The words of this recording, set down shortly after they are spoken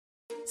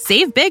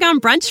Save big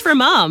on brunch for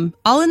mom,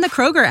 all in the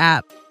Kroger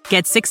app.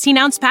 Get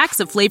 16-ounce packs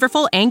of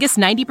flavorful Angus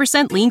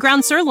 90% lean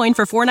ground sirloin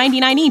for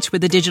 $4.99 each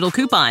with a digital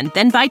coupon.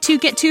 Then buy 2,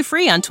 get 2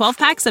 free on 12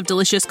 packs of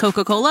delicious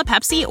Coca-Cola,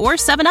 Pepsi, or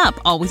 7-Up,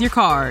 all with your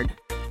card.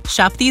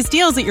 Shop these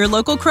deals at your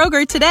local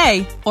Kroger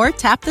today, or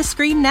tap the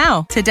screen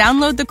now to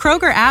download the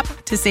Kroger app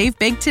to save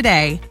big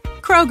today.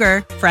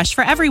 Kroger, fresh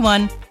for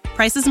everyone.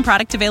 Prices and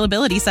product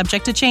availability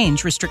subject to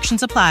change.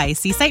 Restrictions apply.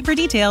 See site for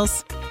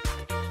details.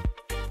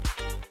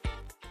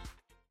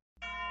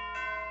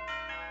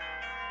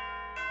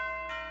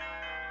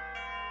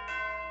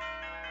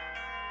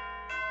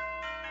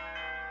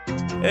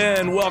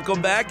 And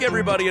welcome back,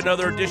 everybody.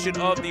 Another edition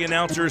of the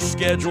Announcer's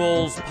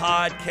Schedules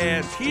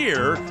podcast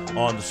here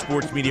on the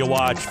Sports Media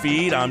Watch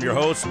feed. I'm your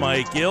host,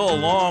 Mike Gill,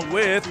 along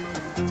with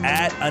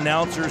at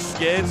Announcer's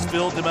Skeds.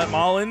 Phil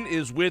DeMette-Mullen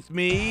is with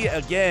me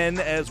again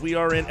as we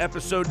are in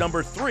episode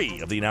number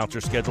 3 of the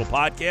Announcer's Schedule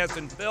podcast.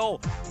 And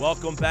Phil,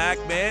 welcome back,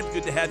 man.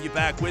 Good to have you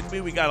back with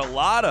me. We got a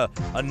lot of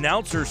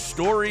announcer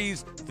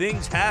stories,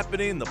 things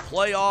happening, the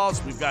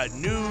playoffs. We've got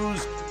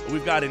news.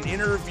 We've got an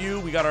interview.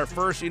 We got our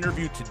first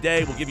interview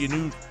today. We'll give you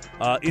new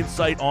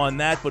insight on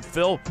that. But,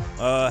 Phil,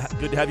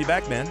 good to have you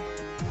back, man.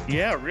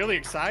 Yeah, really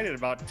excited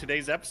about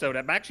today's episode.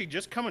 I'm actually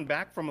just coming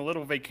back from a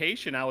little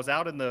vacation. I was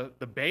out in the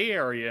Bay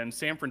Area in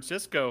San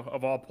Francisco,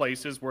 of all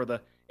places, where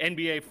the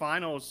NBA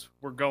Finals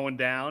were going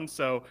down.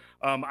 So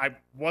I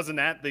wasn't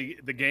at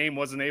the game,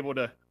 wasn't able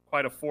to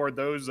quite afford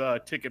those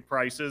ticket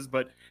prices,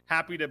 but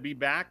happy to be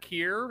back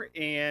here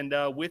and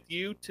with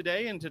you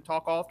today and to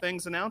talk all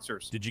things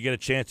announcers. Did you get a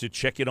chance to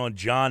check in on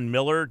John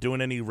Miller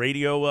doing any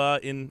radio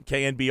in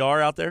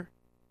KNBR out there?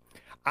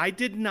 I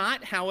did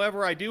not.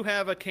 However, I do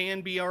have a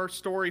KNBR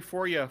story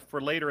for you for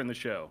later in the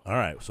show. All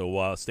right,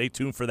 so stay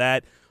tuned for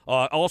that.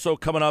 Also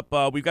coming up,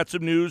 we've got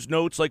some news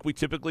notes like we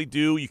typically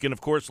do. You can,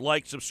 of course,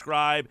 like,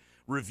 subscribe,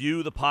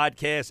 review the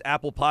podcast,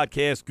 Apple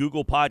Podcasts,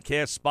 Google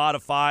Podcasts,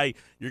 Spotify.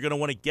 You're going to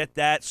want to get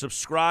that.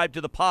 Subscribe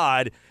to the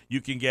pod.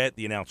 You can get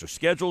the Announcer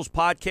Schedules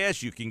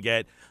podcast. You can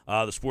get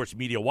the Sports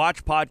Media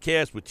Watch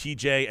podcast with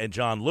TJ and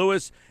John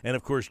Lewis. And,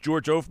 of course,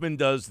 George Ofman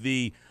does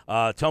the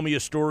Tell Me a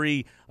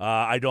Story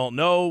I Don't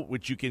Know,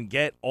 which you can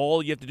get.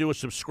 All you have to do is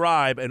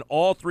subscribe, and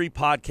all 3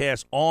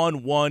 podcasts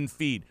on one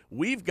feed.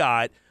 We've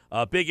got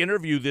a big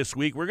interview this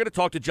week. We're going to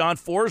talk to John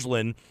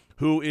Forslund,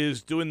 who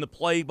is doing the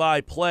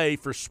play-by-play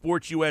for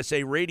Sports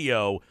USA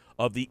Radio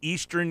of the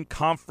Eastern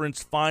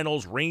Conference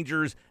Finals,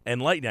 Rangers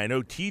and Lightning. I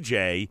know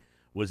TJ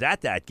was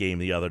at that game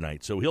the other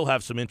night, so he'll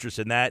have some interest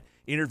in that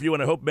interview,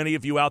 and I hope many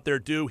of you out there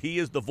do. He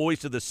is the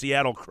voice of the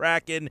Seattle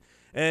Kraken,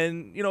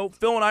 and, you know,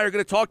 Phil and I are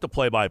going to talk to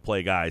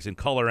play-by-play guys and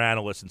color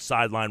analysts and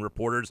sideline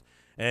reporters,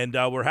 and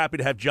we're happy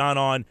to have John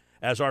on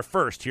as our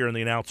first here in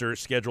the Announcer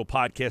Schedule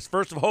podcast.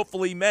 First of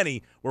hopefully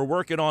many. We're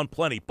working on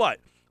plenty, but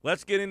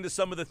let's get into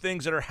some of the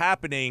things that are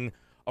happening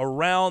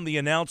around the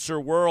announcer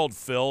world,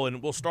 Phil,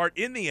 and we'll start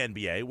in the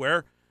NBA,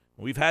 where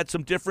we've had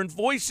some different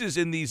voices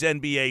in these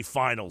NBA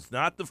finals,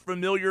 not the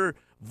familiar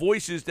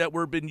voices that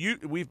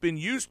we've been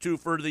used to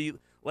for the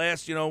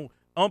last,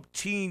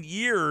 umpteen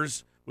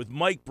years with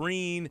Mike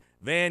Breen,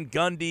 Van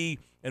Gundy,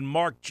 and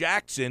Mark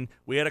Jackson.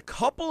 We had a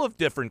couple of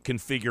different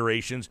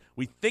configurations.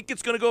 We think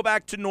it's going to go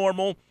back to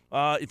normal.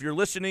 If you're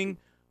listening,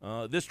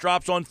 this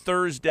drops on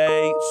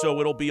Thursday, so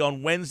it'll be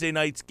on Wednesday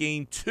night's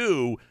Game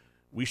 2.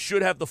 We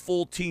should have the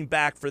full team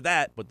back for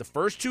that, but the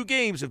first 2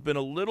 games have been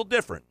a little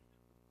different.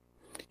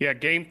 Yeah,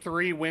 Game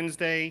 3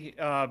 Wednesday.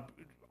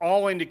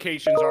 All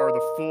indications are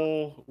the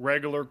full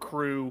regular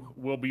crew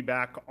will be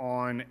back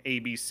on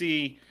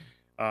ABC.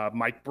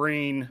 Mike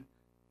Breen,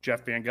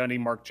 Jeff Van Gundy,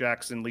 Mark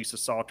Jackson, Lisa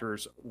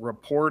Salters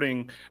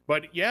reporting.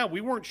 But, yeah,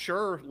 we weren't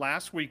sure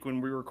last week when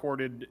we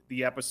recorded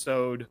the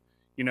episode,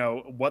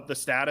 what the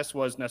status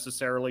was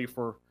necessarily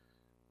for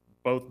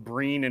both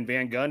Breen and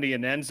Van Gundy,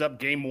 and ends up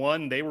Game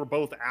 1, they were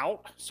both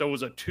out. So it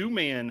was a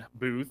 2-man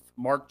booth,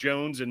 Mark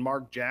Jones and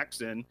Mark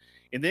Jackson.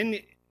 And then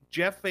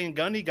Jeff Van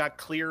Gundy got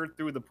cleared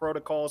through the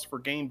protocols for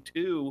Game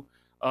 2,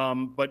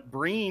 but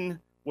Breen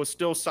was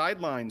still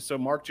sidelined. So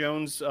Mark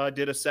Jones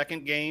did a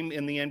second game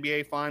in the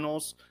NBA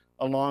Finals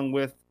along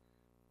with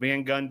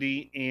Van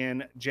Gundy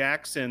and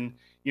Jackson.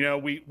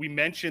 We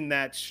mentioned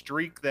that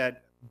streak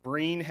that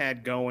Breen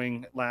had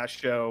going last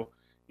show.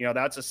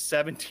 That's a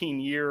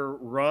 17-year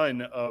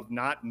run of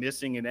not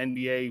missing an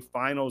NBA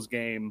Finals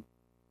game.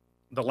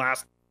 The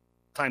last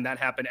time that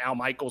happened, Al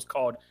Michaels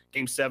called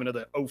Game 7 of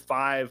the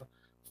 2005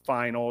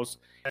 Finals.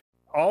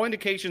 All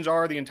indications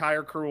are the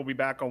entire crew will be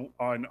back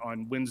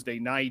on Wednesday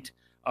night,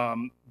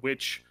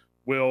 which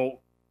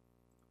will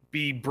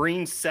be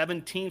Breen's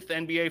 17th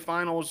NBA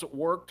Finals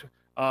worked.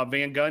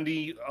 Van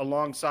Gundy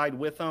alongside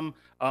with him.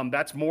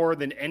 That's more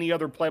than any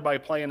other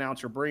play-by-play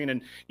announcer, Breen.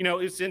 And,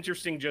 it's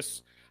interesting,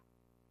 just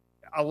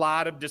a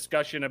lot of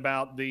discussion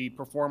about the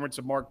performance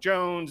of Mark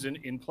Jones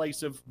in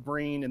place of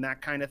Breen and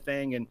that kind of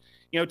thing.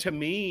 And, to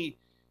me,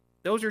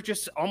 those are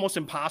just almost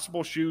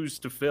impossible shoes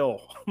to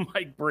fill,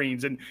 Mike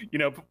Breen's. And,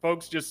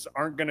 folks just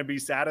aren't going to be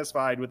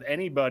satisfied with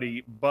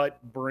anybody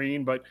but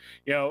Breen. But,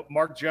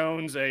 Mark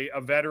Jones, a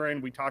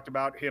veteran, we talked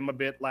about him a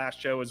bit last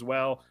show as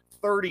well.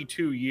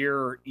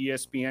 32-year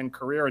ESPN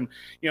career. And,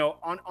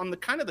 on the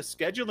kind of the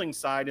scheduling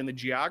side and the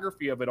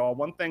geography of it all,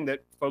 one thing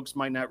that folks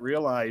might not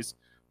realize,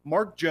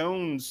 Mark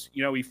Jones,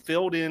 he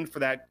filled in for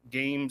that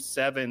Game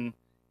 7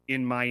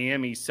 in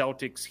Miami,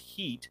 Celtics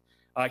Heat.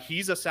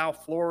 He's a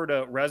South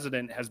Florida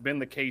resident, has been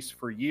the case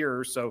for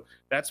years, so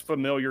that's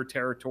familiar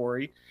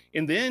territory.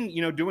 And then,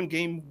 doing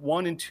Game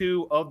 1 and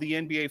 2 of the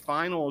NBA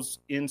Finals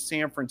in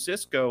San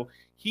Francisco,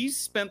 he's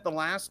spent the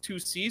last 2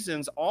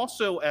 seasons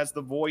also as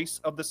the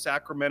voice of the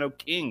Sacramento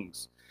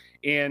Kings.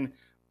 And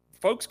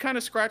folks kind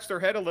of scratched their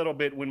head a little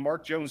bit when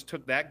Mark Jones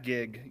took that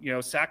gig.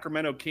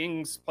 Sacramento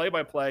Kings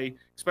play-by-play,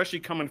 especially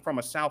coming from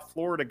a South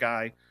Florida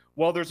guy.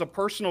 Well, there's a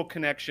personal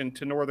connection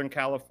to Northern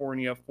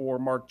California for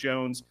Mark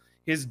Jones.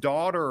 His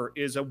daughter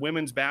is a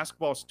women's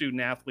basketball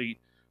student athlete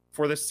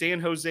for the San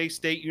Jose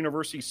State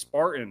University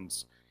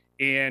Spartans.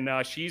 And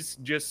she's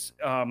just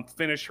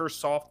finished her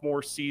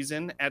sophomore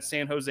season at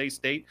San Jose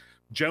State.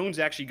 Jones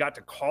actually got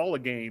to call a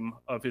game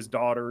of his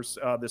daughter's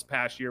this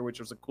past year,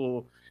 which was a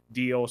cool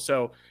deal.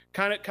 So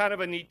kind of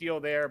a neat deal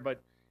there.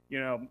 But,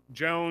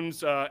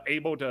 Jones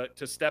able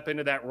to step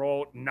into that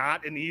role,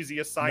 not an easy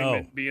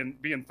assignment,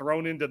 being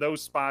thrown into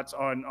those spots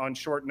on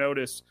short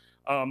notice.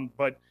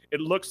 But it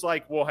looks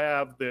like we'll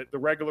have the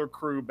regular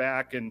crew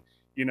back, and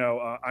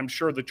I'm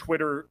sure the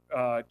Twitter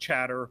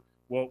chatter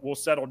will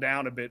settle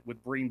down a bit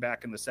with Breen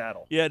back in the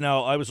saddle. Yeah,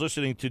 no, I was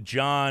listening to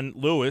John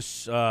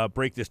Lewis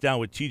break this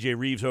down with TJ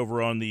Reeves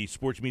over on the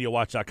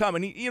sportsmediawatch.com,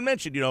 and he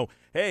mentioned,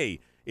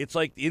 hey, it's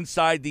like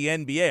inside the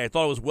NBA. I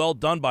thought it was well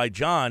done by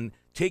John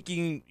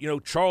taking,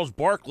 Charles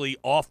Barkley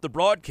off the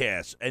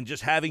broadcast and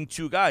just having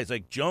 2 guys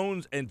like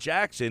Jones and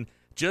Jackson,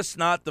 just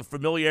not the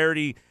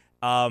familiarity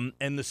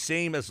and the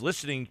same as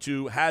listening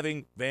to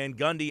having Van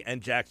Gundy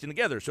and Jackson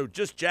together. So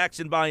just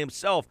Jackson by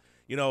himself,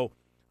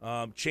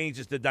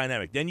 changes the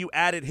dynamic. Then you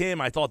added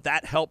him. I thought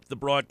that helped the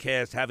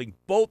broadcast, having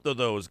both of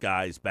those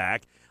guys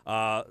back.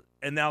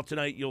 And now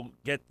tonight you'll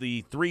get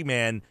the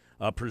 3-man,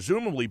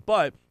 presumably.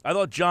 But I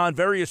thought John,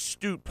 very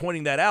astute,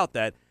 pointing that out,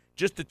 that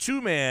just the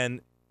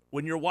 2-man,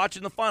 when you're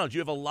watching the finals, you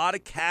have a lot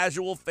of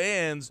casual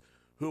fans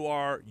who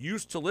are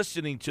used to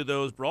listening to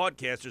those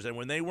broadcasters. And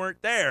when they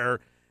weren't there,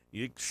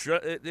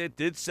 it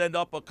did send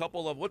up a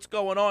couple of what's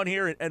going on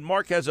here, and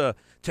Mark has a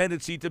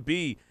tendency to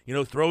be,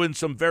 throw in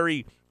some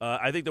very,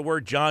 I think the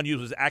word John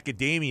used was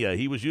academia.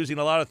 He was using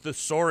a lot of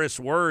thesaurus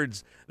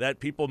words that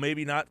people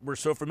maybe not were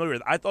so familiar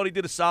with. I thought he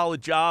did a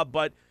solid job,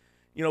 but,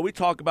 we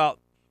talk about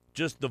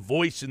just the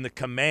voice and the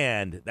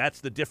command. That's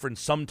the difference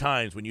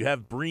sometimes when you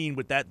have Breen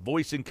with that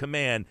voice and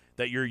command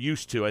that you're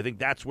used to. I think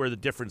that's where the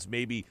difference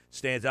maybe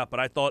stands out. But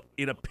I thought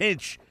in a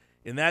pinch,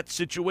 in that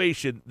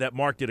situation, that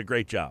Mark did a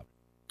great job.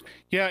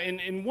 Yeah,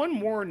 and one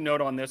more note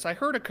on this. I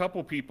heard a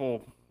couple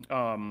people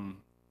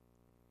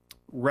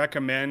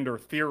recommend or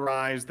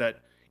theorize that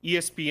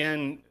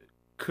ESPN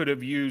could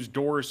have used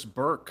Doris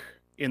Burke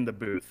in the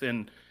booth.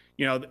 And,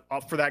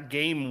 for that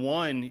Game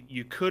 1,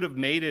 you could have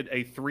made it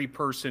a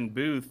 3-person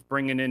booth,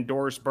 bringing in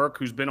Doris Burke,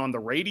 who's been on the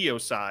radio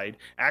side,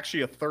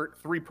 actually a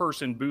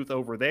 3-person booth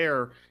over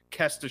there,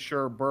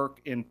 Kestasher,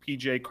 Burke, and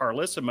PJ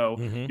Carlissimo.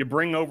 Mm-hmm. You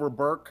bring over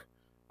Burke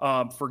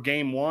for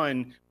Game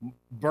 1.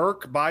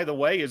 Burke, by the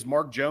way, is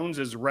Mark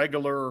Jones's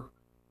regular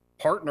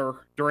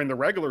partner during the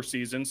regular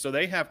season, so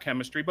they have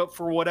chemistry. But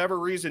for whatever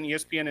reason,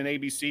 ESPN and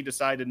ABC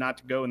decided not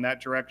to go in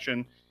that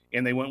direction,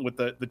 and they went with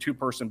the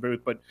 2-person booth.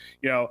 But,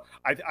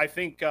 I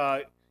think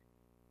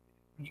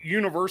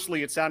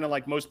universally it sounded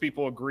like most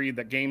people agreed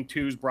that Game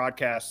 2's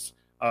broadcasts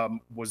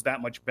was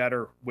that much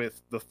better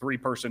with the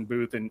 3-person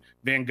booth and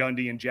Van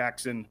Gundy and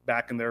Jackson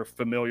back in their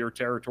familiar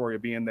territory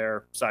of being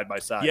there side by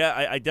side. Yeah,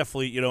 I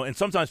definitely, and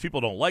sometimes people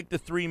don't like the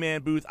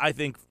 3-man booth. I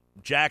think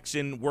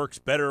Jackson works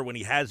better when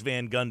he has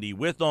Van Gundy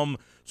with him.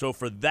 So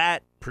for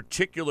that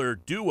particular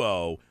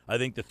duo, I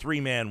think the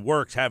 3-man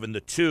works, having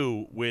the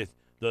 2 with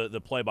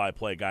the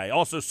play-by-play guy. I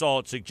also saw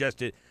it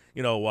suggested,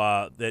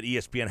 that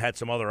ESPN had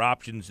some other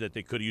options that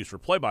they could use for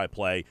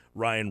play-by-play.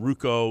 Ryan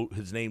Ruocco,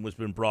 his name was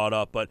been brought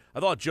up, but I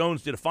thought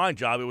Jones did a fine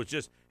job. It was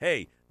just,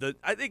 hey,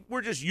 I think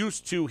we're just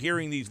used to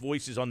hearing these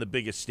voices on the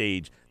biggest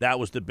stage. That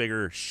was the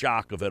bigger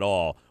shock of it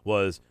all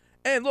was,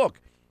 and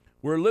look,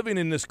 we're living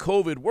in this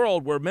COVID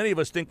world where many of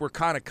us think we're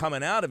kind of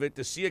coming out of it.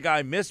 To see a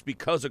guy miss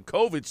because of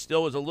COVID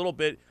still is a little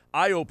bit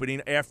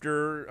eye-opening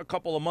after a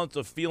couple of months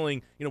of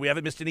feeling, we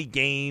haven't missed any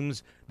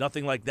games,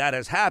 nothing like that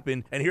has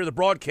happened, and here the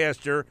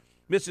broadcaster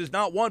misses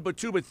not 1 but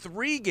 2 but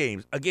 3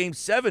 games. A Game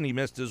 7 he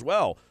missed as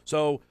well.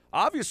 So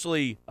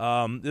obviously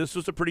this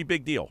was a pretty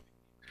big deal.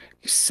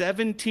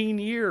 17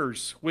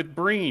 years with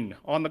Breen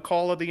on the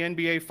call of the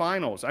NBA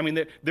Finals. I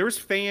mean, there's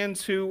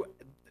fans who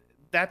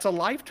that's a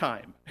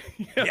lifetime.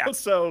 Yeah.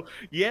 So,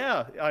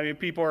 yeah, I mean,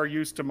 people are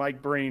used to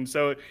Mike Breen.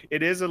 So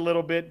it is a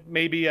little bit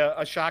maybe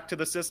a shock to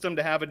the system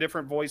to have a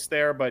different voice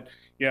there. But,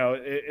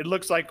 it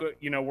looks like,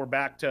 we're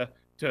back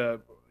to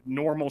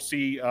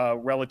normalcy,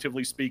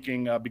 relatively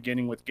speaking,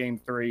 beginning with Game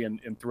 3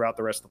 and throughout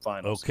the rest of the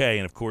finals. Okay,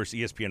 and of course,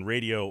 ESPN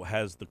Radio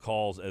has the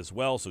calls as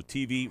well. So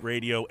TV,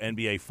 radio,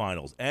 NBA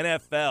Finals.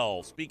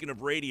 NFL, speaking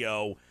of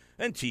radio,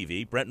 and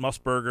TV. Brent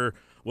Musburger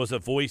was a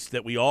voice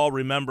that we all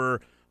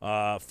remember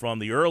from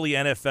the early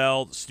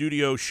NFL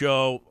studio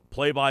show,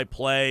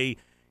 play-by-play.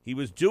 He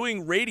was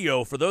doing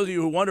radio. For those of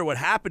you who wonder what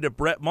happened to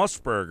Brent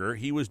Musburger,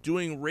 he was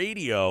doing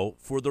radio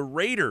for the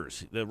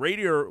Raiders. The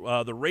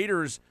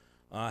Raiders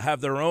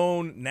have their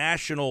own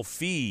national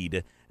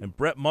feed, and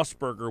Brent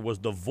Musburger was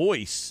the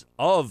voice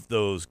of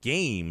those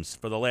games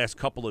for the last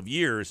couple of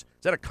years.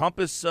 Is that a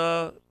Compass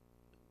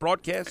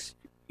broadcast?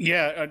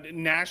 Yeah,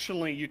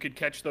 nationally you could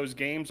catch those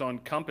games on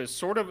Compass,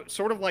 sort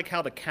of like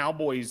how the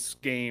Cowboys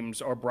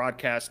games are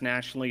broadcast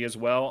nationally as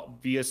well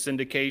via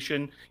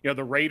syndication.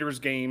 The Raiders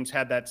games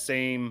had that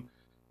same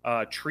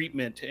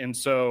treatment, and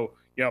so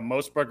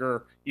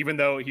Musburger, even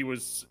though he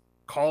was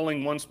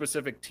calling one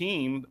specific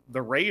team,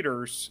 the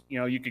Raiders,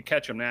 you could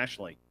catch him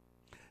nationally.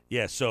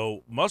 Yeah,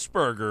 so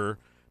Musburger,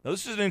 now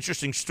this is an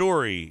interesting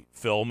story,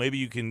 Phil. Maybe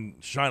you can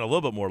shine a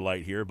little bit more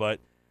light here,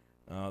 but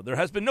there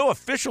has been no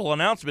official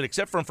announcement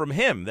except from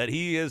him that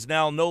he is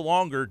now no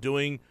longer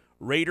doing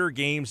Raider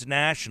games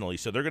nationally.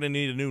 So they're going to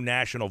need a new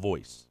national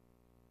voice.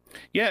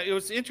 Yeah, it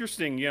was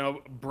interesting.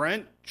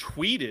 Brent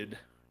tweeted,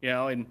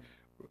 and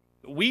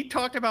we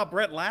talked about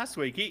Brent last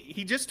week.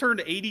 He just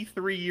turned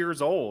 83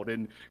 years old,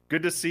 and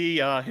good to see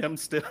him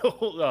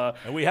still.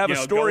 And we have a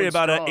story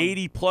about an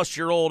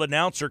 80-plus-year-old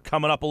announcer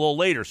coming up a little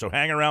later, so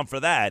hang around for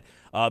that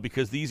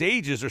because these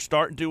ages are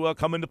starting to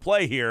come into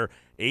play here.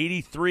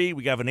 83,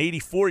 we have an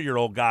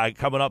 84-year-old guy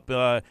coming up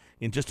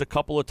in just a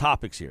couple of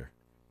topics here.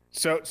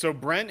 So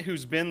Brent,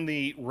 who's been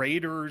the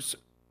Raiders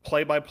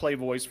play-by-play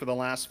voice for the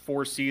last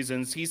 4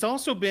 seasons, he's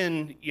also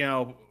been,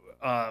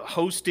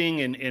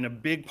 hosting and a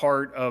big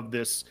part of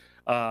this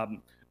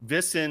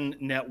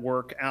VSiN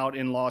network out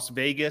in Las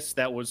Vegas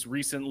that was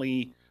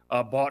recently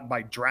bought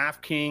by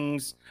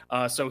DraftKings.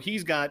 So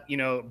he's got,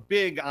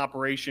 big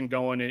operation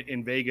going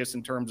in Vegas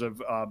in terms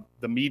of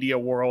the media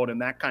world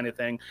and that kind of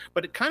thing.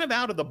 But kind of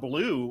out of the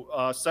blue,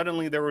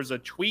 suddenly there was a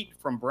tweet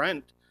from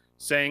Brent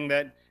saying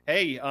that,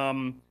 hey,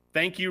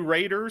 thank you,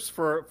 Raiders,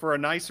 for a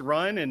nice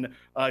run. And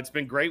it's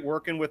been great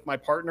working with my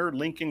partner,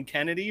 Lincoln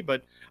Kennedy,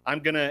 but I'm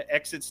going to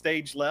exit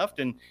stage left.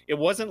 And it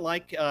wasn't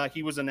like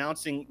he was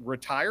announcing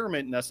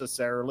retirement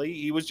necessarily.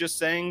 He was just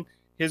saying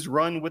his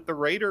run with the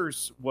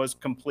Raiders was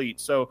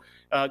complete. So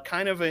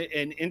kind of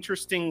an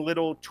interesting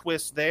little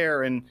twist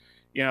there. And,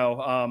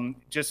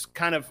 just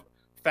kind of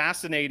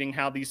fascinating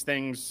how these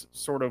things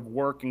sort of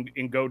work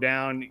and go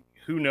down.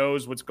 Who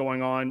knows what's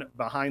going on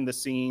behind the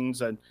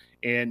scenes and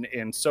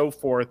so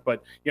forth.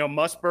 But,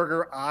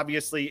 Musburger,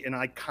 obviously an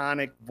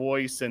iconic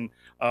voice, and,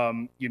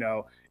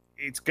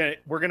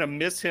 we're going to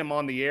miss him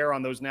on the air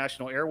on those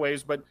national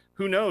airwaves, but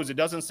who knows? It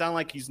doesn't sound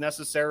like he's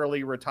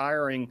necessarily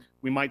retiring.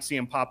 We might see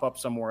him pop up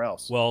somewhere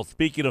else. Well,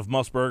 speaking of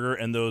Musburger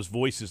and those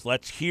voices,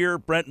 let's hear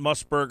Brent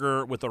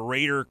Musburger with a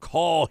Raider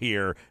call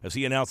here as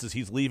he announces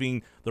he's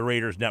leaving the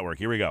Raiders network.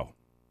 Here we go.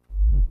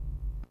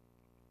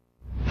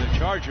 The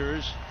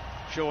Chargers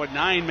show a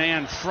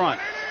 9-man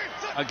front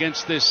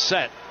against this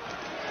set.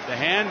 The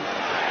hand,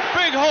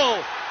 big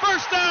hole,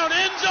 first down,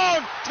 end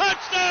zone,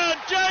 touchdown,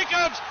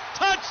 Jacobs,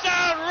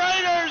 touchdown,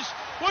 Raiders.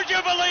 Would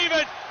you believe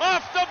it?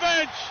 Off the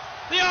bench,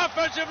 the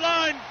offensive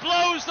line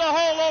blows the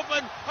hole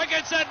open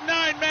against that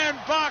 9-man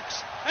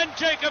box, and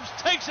Jacobs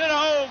takes it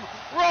home.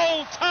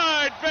 Roll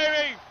Tide,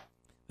 baby.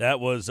 That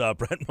was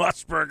Brent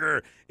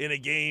Musburger in a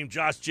game.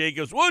 Josh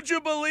Jacobs, would you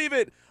believe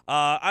it?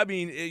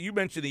 You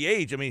mentioned the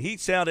age. He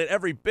sounded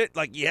every bit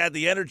like he had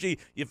the energy.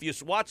 If you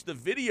watch the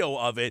video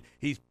of it,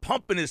 he's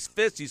pumping his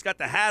fists. He's got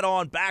the hat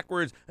on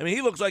backwards.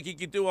 He looks like he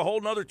could do a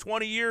whole nother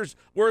 20 years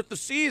worth of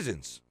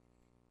seasons.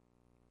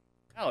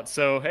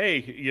 So, hey,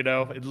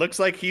 it looks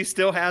like he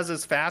still has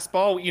his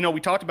fastball. We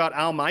talked about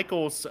Al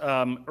Michaels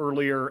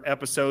earlier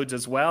episodes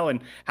as well, and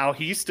how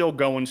he's still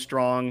going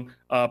strong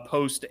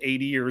post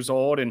 80 years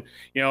old. And,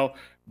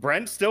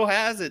 Brent still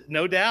has it,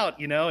 no doubt,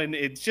 and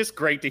it's just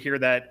great to hear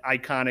that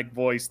iconic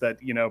voice that,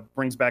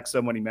 brings back so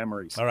many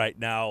memories. All right.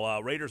 Now,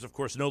 Raiders, of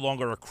course, no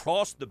longer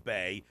across the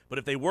bay, but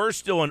if they were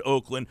still in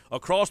Oakland,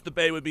 across the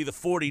bay would be the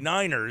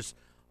 49ers,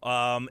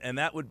 and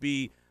that would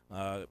be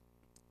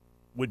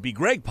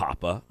Greg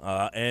Papa,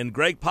 and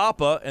Greg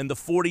Papa and the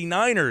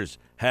 49ers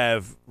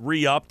have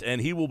re-upped, and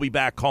he will be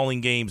back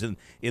calling games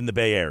in the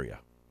Bay Area.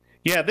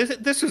 Yeah,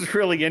 this is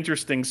really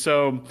interesting.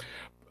 So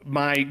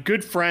my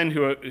good friend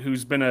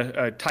who's been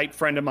a tight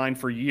friend of mine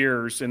for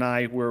years and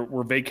I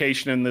were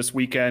vacationing this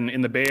weekend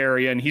in the Bay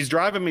Area, and he's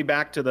driving me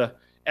back to the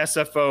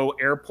SFO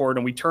airport,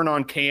 and we turn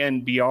on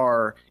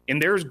KNBR,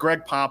 and there's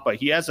Greg Papa.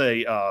 He has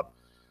a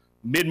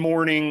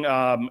mid-morning,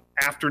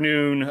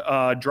 afternoon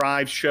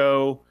drive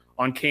show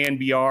on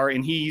KNBR,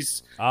 and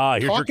he's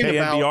here's your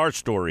KNBR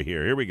story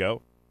here. Here we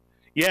go.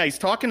 Yeah, he's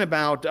talking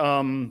about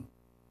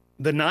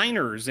the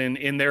Niners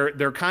and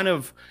they're kind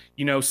of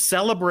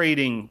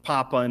celebrating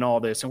Papa and all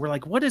this, and we're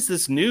like, what is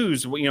this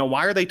news?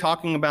 Why are they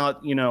talking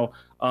about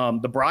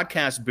the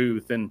broadcast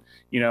booth? And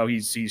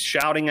he's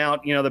shouting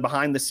out the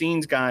behind the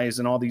scenes guys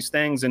and all these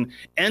things, and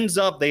ends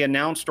up they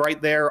announced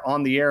right there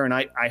on the air, and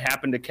I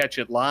happened to catch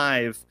it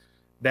live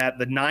that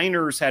the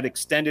Niners had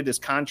extended his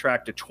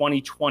contract to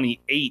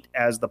 2028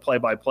 as the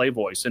play-by-play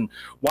voice. And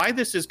why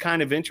this is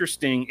kind of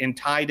interesting and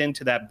tied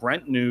into that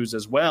Brent news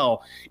as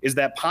well is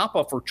that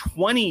Papa for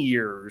 20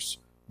 years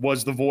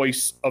was the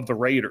voice of the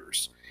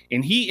Raiders.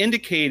 And he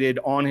indicated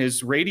on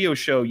his radio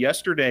show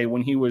yesterday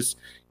when he was,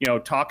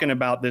 talking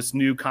about this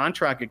new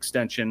contract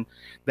extension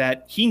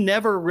that he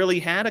never really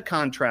had a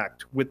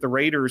contract with the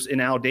Raiders and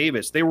Al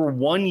Davis. They were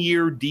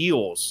 1-year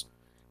deals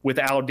with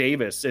Al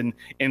Davis.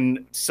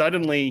 And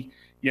suddenly,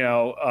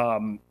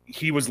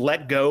 he was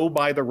let go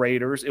by the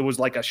Raiders. It was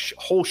like a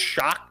whole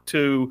shock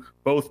to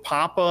both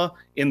Papa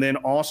and then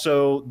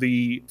also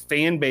the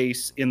fan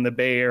base in the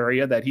Bay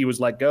Area that he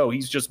was let go.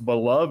 He's just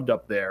beloved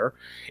up there.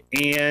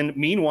 And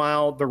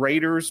meanwhile, the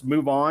Raiders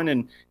move on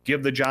and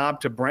give the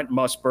job to Brent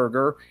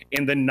Musburger,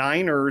 and the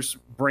Niners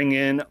bring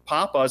in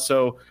Papa.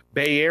 So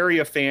Bay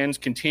Area fans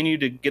continue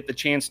to get the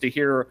chance to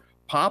hear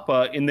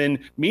Papa. And then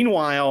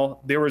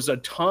meanwhile, there was a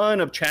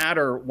ton of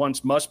chatter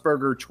once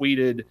Musburger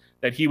tweeted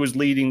that he was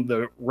leading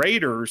the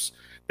Raiders,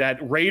 that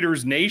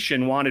Raiders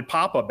Nation wanted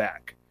Papa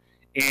back.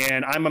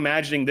 And I'm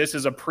imagining this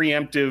is a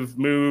preemptive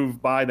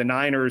move by the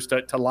Niners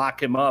to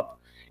lock him up.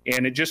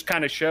 And it just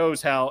kind of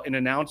shows how an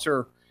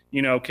announcer,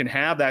 can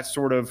have that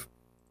sort of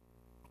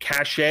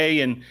cachet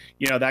and,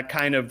 that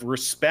kind of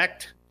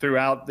respect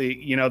throughout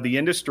the, the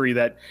industry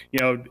that,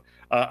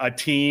 a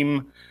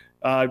team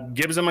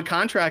gives them a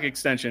contract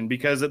extension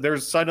because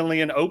there's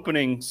suddenly an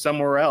opening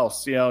somewhere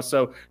else,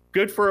 so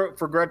good for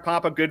Greg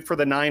Papa, good for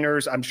the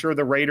Niners. I'm sure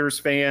the Raiders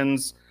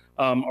fans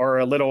are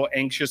a little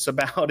anxious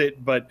about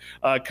it, but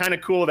kind of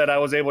cool that I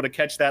was able to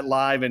catch that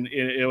live, and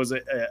it was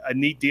a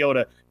neat deal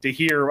to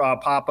hear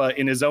Papa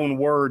in his own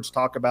words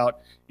talk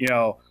about,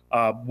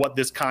 what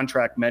this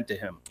contract meant to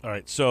him. All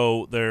right,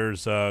 so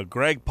there's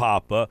Greg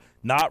Papa,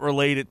 not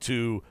related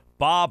to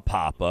Bob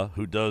Papa,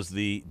 who does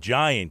the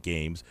Giant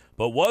games,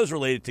 but was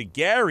related to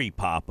Gary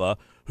Papa,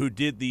 who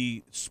did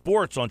the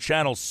sports on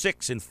Channel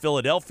 6 in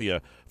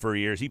Philadelphia for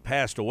years. He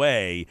passed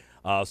away.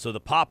 So the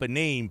Papa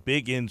name,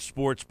 big in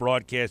sports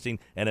broadcasting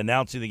and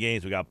announcing the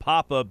games. We got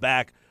Papa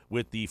back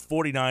with the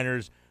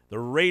 49ers. The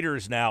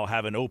Raiders now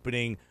have an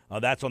opening.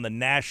 That's on the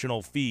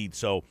national feed,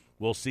 so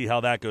we'll see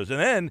how that goes. And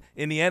then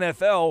in the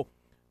NFL,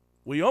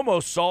 we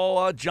almost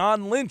saw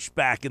John Lynch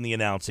back in the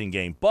announcing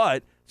game,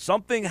 but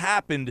something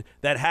happened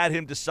that had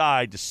him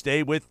decide to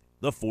stay with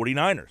the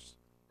 49ers.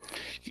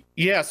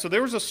 Yeah, so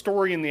there was a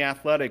story in The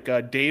Athletic.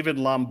 David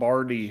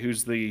Lombardi,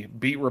 who's the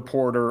beat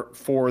reporter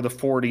for the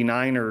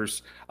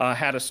 49ers,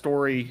 had a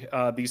story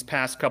these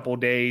past couple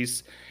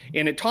days,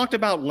 and it talked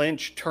about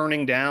Lynch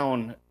turning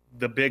down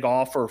the big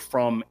offer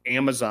from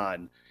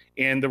Amazon.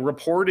 And the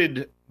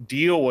reported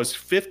deal was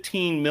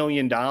 $15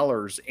 million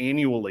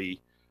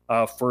annually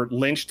for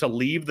Lynch to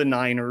leave the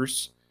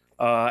Niners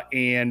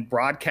and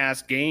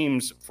broadcast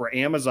games for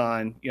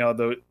Amazon,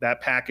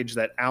 that package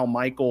that Al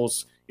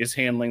Michaels is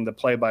handling the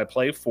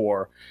play-by-play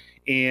for.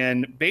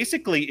 And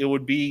basically it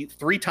would be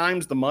 3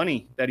 times the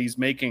money that he's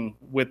making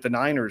with the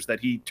Niners that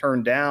he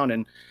turned down.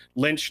 And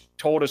Lynch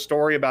told a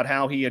story about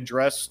how he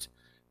addressed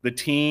the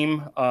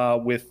team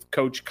with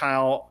Coach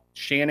Kyle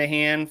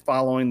Shanahan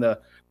following the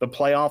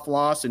playoff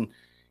loss. And,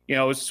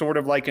 it's sort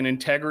of like an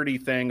integrity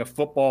thing, a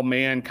football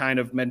man kind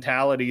of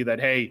mentality that,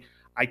 hey,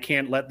 I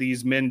can't let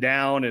these men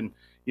down. And,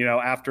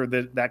 after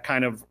that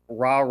kind of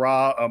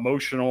rah-rah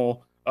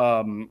emotional,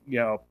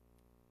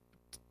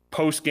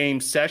 post-game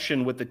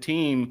session with the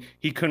team,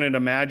 he couldn't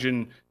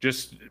imagine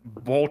just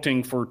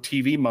bolting for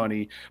TV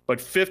money. But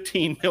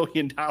 $15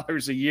 million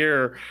a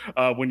year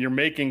when you're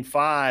making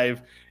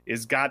 5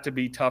 is got to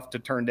be tough to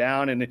turn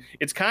down. And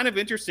it's kind of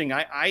interesting.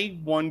 I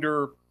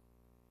wonder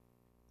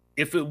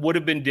if it would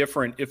have been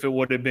different if it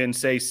would have been,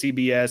 say,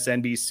 CBS,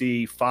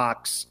 NBC,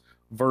 Fox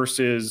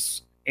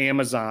versus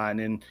Amazon.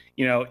 And,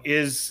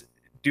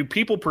 do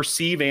people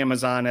perceive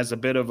Amazon as a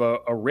bit of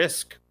a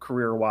risk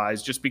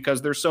career-wise just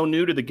because they're so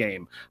new to the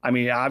game? I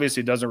mean,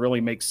 obviously it doesn't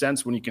really make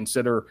sense when you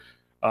consider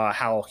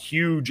how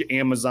huge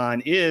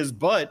Amazon is,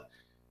 but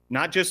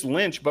not just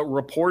Lynch, but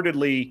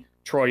reportedly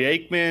Troy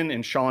Aikman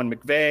and Sean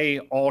McVay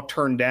all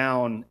turned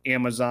down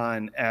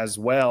Amazon as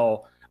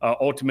well.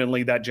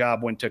 Ultimately, that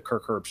job went to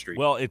Kirk Herbstreit.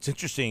 Well, it's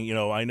interesting.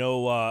 I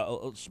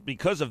know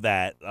because of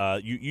that,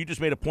 you just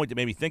made a point that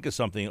made me think of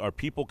something. Are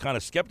people kind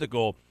of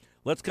skeptical?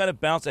 Let's kind of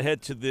bounce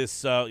ahead to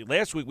this.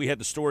 Last week we had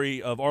the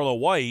story of Arlo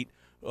White,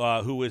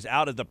 who is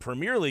out of the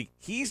Premier League.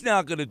 He's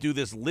now going to do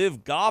this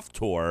Live Golf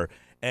Tour.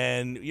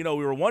 And, we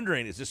were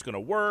wondering, is this going to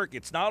work?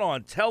 It's not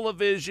on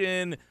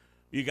television.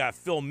 You got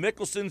Phil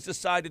Mickelson's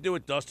decided to do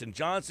it. Dustin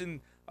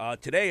Johnson.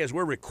 Today, as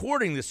we're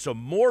recording this, some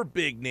more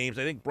big names.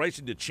 I think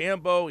Bryson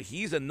DeChambeau,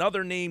 he's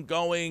another name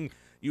going.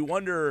 You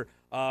wonder,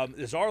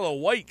 is Arlo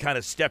White kind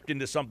of stepped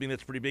into something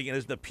that's pretty big? And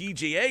is the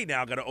PGA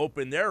now going to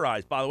open their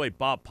eyes? By the way,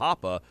 Bob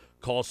Papa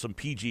calls some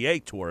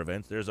PGA Tour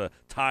events. There's a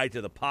tie to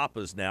the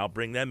Papas now.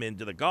 Bring them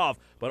into the golf.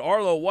 But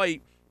Arlo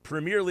White,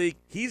 Premier League,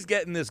 he's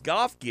getting this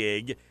golf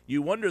gig.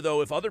 You wonder,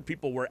 though, if other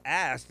people were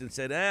asked and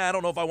said, I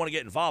don't know if I want to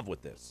get involved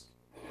with this.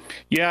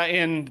 Yeah,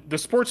 and the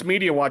Sports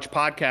Media Watch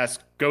podcast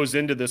goes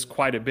into this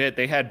quite a bit.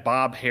 They had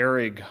Bob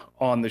Herrig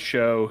on the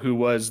show, who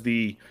was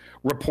the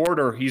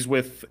reporter. He's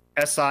with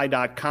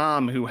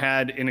SI.com, who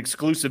had an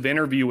exclusive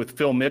interview with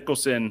Phil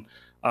Mickelson,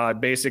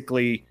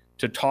 basically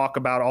to talk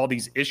about all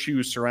these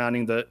issues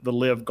surrounding the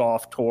Live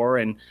Golf Tour.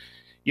 And,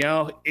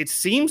 it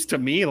seems to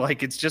me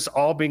like it's just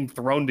all being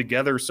thrown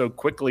together so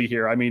quickly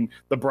here. I mean,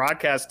 the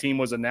broadcast team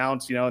was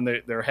announced, and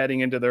they're heading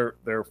into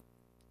their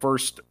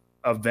first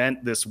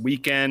event this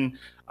weekend.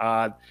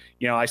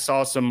 I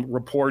saw some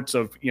reports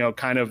of,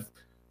 kind of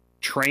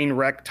train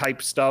wreck type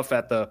stuff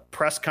at the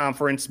press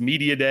conference,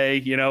 media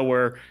day,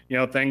 where,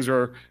 things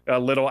are a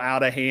little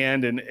out of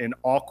hand and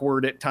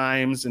awkward at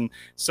times. And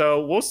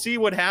so we'll see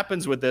what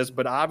happens with this,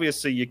 but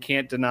obviously you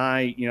can't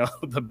deny,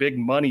 the big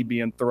money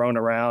being thrown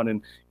around.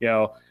 And,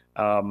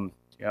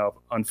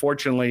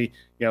 unfortunately,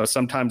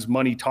 sometimes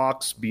money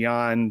talks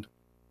beyond,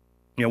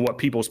 what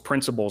people's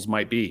principles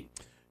might be.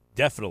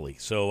 Definitely.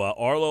 So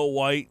Arlo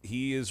White,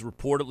 he is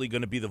reportedly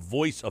going to be the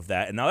voice of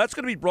that. And now that's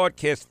going to be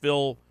broadcast,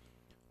 Phil,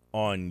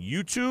 on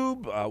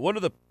YouTube.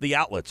 What are the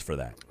outlets for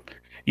that?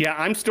 Yeah,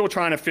 I'm still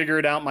trying to figure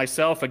it out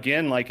myself.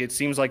 Again, it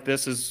seems like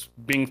this is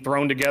being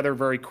thrown together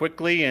very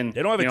quickly. And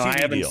they don't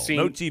have a TV deal.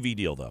 No TV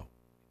deal, though.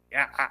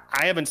 Yeah,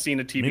 I haven't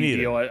seen a TV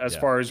deal as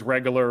far as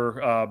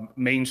regular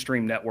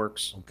mainstream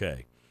networks.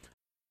 Okay.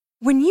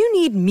 When you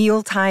need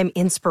mealtime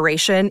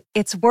inspiration,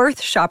 it's worth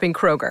shopping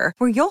Kroger,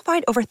 where you'll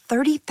find over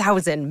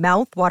 30,000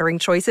 mouth-watering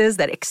choices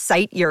that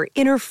excite your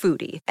inner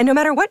foodie. And no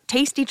matter what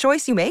tasty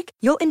choice you make,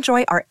 you'll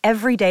enjoy our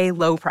everyday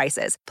low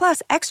prices,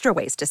 plus extra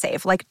ways to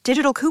save, like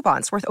digital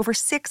coupons worth over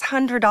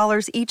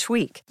 $600 each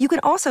week. You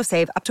can also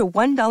save up to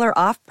 $1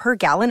 off per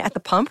gallon at the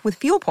pump with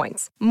fuel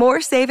points.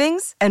 More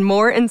savings and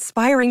more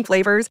inspiring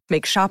flavors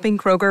make shopping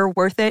Kroger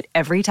worth it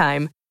every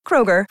time.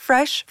 Kroger,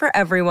 fresh for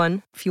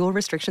everyone. Fuel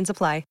restrictions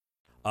apply.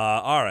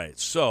 All right,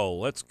 so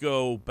let's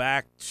go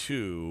back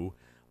to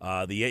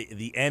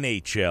the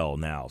NHL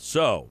now.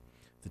 So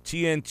the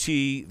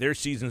TNT, their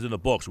season's in the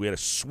books. We had a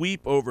sweep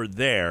over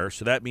there,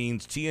 so that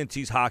means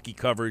TNT's hockey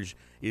coverage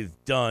is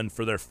done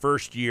for their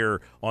first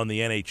year on the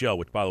NHL,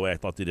 which, by the way, I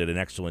thought they did an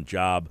excellent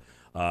job.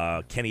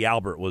 Kenny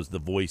Albert was the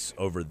voice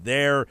over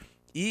there.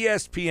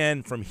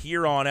 ESPN from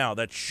here on out,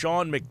 that's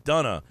Sean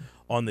McDonough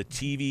on the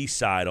TV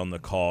side on the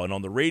call. And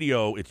on the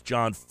radio, it's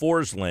John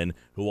Forslund,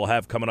 who we'll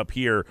have coming up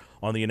here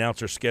on the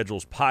Announcer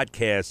Schedules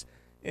podcast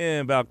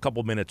in about a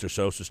couple minutes or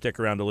so. So stick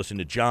around to listen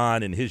to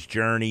John and his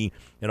journey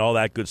and all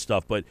that good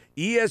stuff. But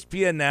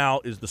ESPN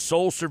now is the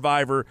sole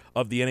survivor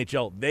of the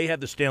NHL. They have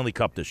the Stanley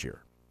Cup this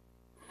year.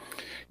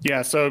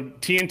 Yeah, so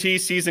TNT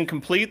season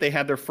complete. They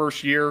had their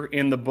first year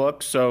in the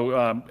book. So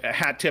a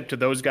hat tip to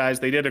those guys.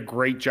 They did a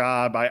great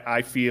job,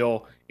 I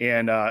feel.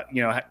 And,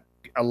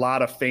 a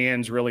lot of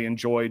fans really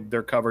enjoyed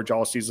their coverage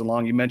all season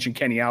long. You mentioned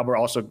Kenny Albert,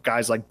 also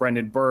guys like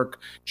Brendan Burke,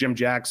 Jim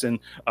Jackson,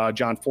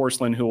 John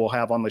Forslund, who we'll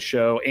have on the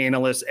show,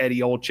 analysts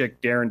Eddie Olczyk,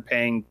 Darren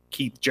Pang,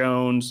 Keith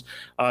Jones,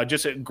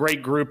 just a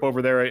great group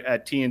over there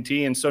at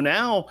TNT. And so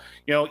now,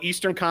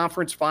 Eastern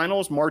Conference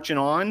Finals marching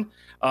on.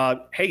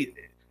 Hey,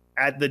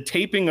 at the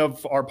taping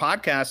of our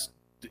podcast,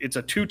 it's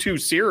a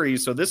 2-2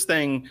 series, so this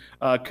thing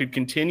could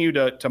continue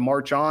to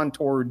march on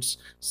towards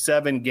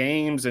 7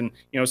 games, and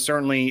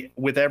certainly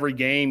with every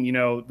game,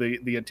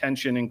 the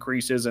attention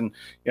increases, and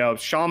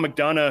Sean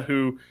McDonough,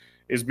 who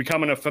is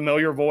becoming a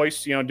familiar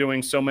voice,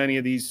 doing so many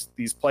of these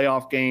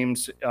playoff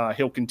games,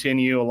 he'll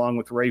continue along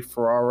with Ray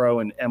Ferraro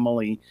and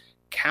Emily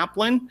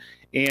Kaplan.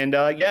 And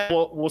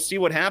we'll see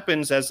what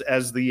happens as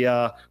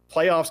the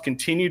playoffs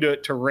continue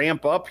to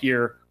ramp up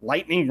here.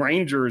 Lightning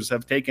Rangers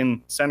have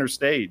taken center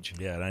stage.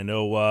 Yeah, and I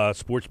know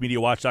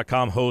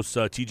SportsMediaWatch.com host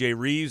TJ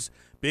Reeves,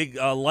 big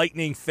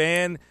Lightning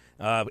fan,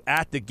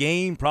 at the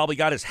game, probably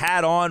got his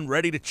hat on,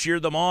 ready to cheer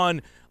them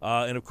on.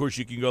 And, of course,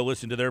 you can go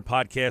listen to their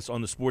podcast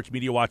on the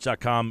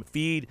SportsMediaWatch.com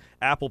feed,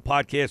 Apple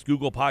Podcasts,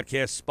 Google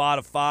Podcasts,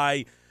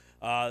 Spotify.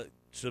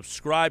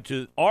 Subscribe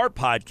to our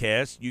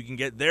podcast. You can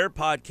get their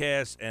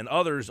podcasts and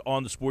others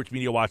on the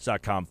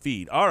SportsMediaWatch.com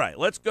feed. All right,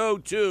 let's go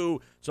to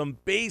some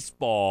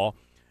baseball,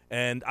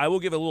 and I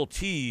will give a little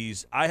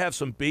tease. I have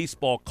some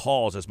baseball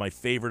calls as my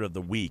favorite of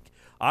the week.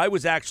 I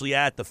was actually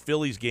at the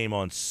Phillies game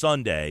on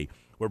Sunday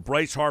where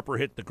Bryce Harper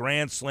hit the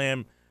grand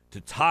slam to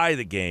tie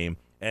the game,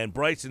 and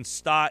Bryson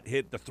Stott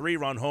hit the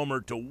 3-run homer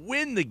to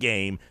win the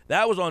game.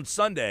 That was on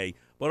Sunday,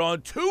 but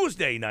on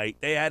Tuesday night,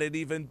 they had an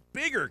even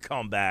bigger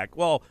comeback.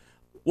 Well,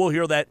 we'll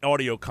hear that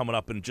audio coming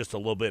up in just a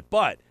little bit,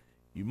 but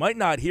you might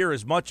not hear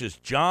as much as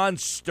John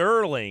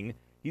Sterling.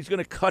 He's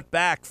going to cut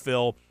back,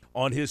 Phil,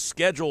 on his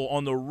schedule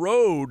on the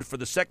road for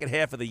the second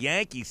half of the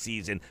Yankee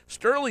season.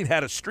 Sterling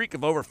had a streak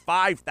of over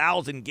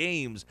 5,000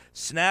 games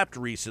snapped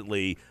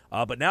recently,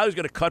 but now he's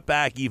going to cut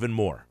back even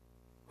more.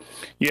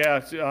 Yeah,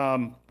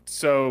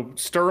 so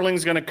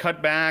Sterling's going to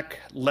cut back,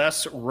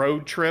 less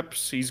road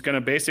trips. He's going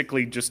to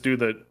basically just do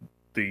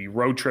the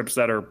road trips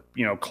that are,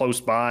 close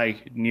by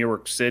New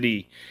York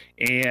City.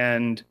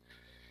 And,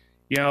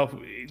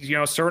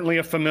 certainly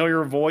a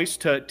familiar voice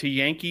to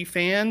Yankee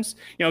fans.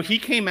 He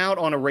came out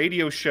on a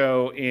radio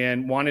show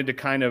and wanted to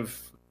kind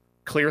of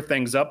clear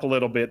things up a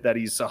little bit, that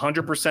he's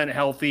 100%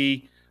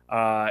 healthy.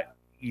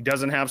 He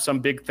doesn't have some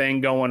big thing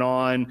going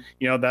on,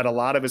 that a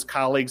lot of his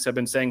colleagues have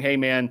been saying, hey,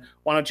 man,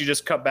 why don't you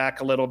just cut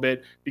back a little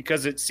bit?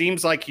 Because it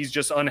seems like he's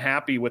just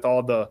unhappy with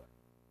all the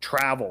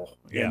travel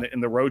in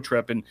the road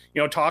trip. And,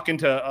 talking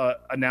to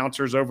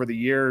announcers over the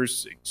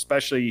years,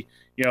 especially,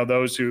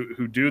 those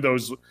who do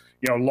those,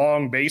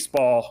 long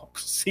baseball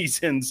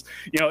seasons,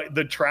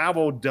 the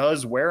travel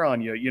does wear on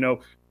you.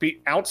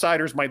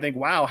 Outsiders might think,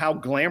 wow, how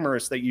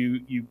glamorous that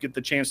you get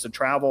the chance to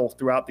travel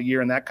throughout the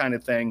year and that kind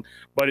of thing.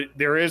 But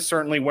there is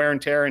certainly wear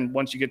and tear. And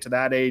once you get to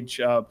that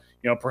age,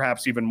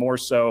 perhaps even more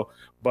so.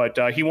 But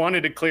he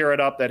wanted to clear it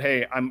up that,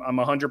 hey, I'm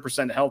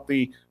 100%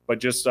 healthy, but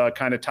just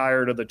kind of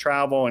tired of the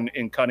travel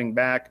and cutting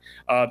back.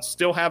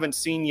 Still haven't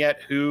seen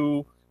yet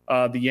who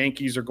the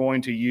Yankees are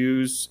going to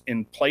use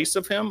in place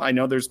of him. I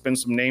know there's been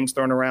some names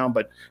thrown around,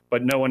 but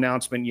no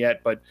announcement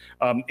yet. But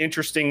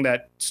interesting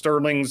that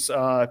Sterling's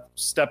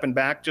stepping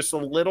back just a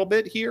little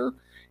bit here.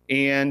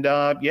 And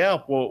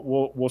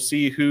we'll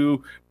see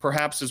who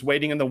perhaps is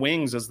waiting in the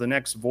wings as the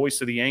next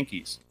voice of the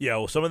Yankees. Yeah,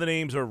 well, some of the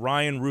names are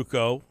Ryan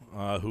Ruocco,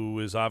 who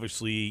has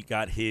obviously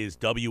got his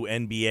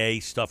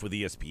WNBA stuff with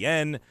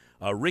ESPN.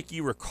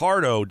 Ricky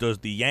Ricardo does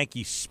the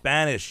Yankees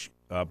Spanish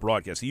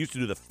broadcast. He used to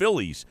do the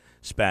Phillies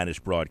Spanish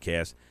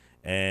broadcast.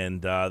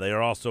 And there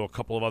are also a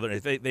couple of other.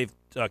 They've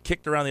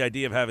kicked around the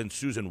idea of having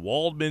Susan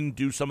Waldman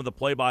do some of the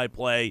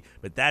play-by-play,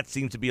 but that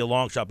seems to be a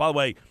long shot. By the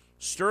way,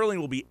 Sterling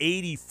will be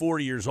 84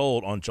 years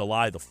old on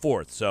July the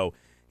 4th. So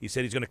he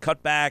said he's going to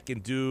cut back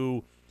and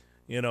do,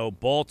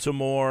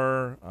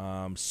 Baltimore,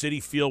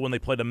 Citi Field when they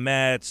play the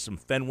Mets, some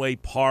Fenway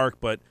Park.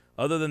 But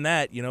other than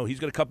that, he's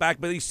going to cut back.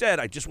 But he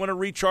said, I just want to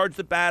recharge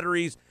the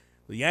batteries.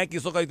 The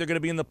Yankees look like they're going to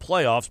be in the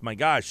playoffs. My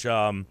gosh,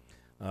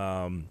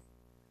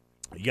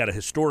 you got a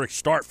historic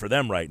start for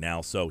them right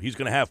now, so he's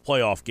going to have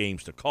playoff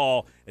games to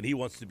call, and he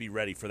wants to be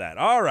ready for that.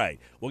 All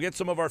right, we'll get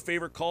some of our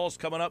favorite calls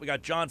coming up. We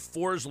got John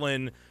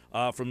Forslund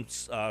from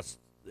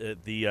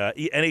the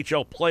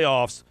NHL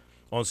playoffs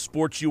on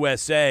Sports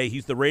USA.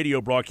 He's the radio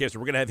broadcaster.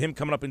 We're going to have him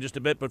coming up in just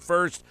a bit. But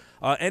first,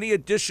 any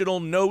additional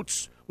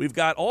notes? We've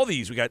got all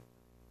these. We got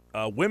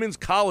women's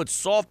college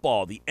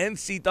softball. The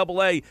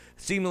NCAA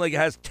seemingly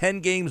has 10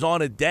 games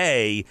on a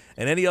day,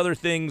 and any other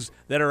things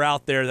that are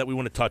out there that we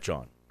want to touch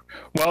on.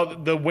 Well,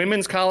 the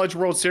Women's College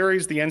World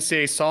Series, the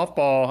NCAA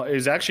softball,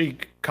 is actually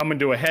coming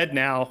to a head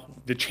now.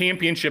 The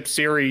championship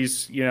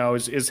series,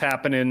 is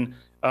happening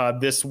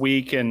this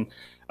week. And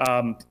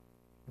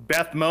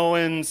Beth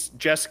Mowins,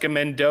 Jessica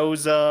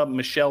Mendoza,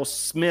 Michelle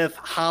Smith,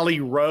 Holly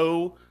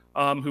Rowe,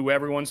 who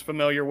everyone's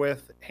familiar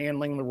with,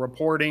 handling the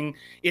reporting.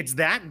 It's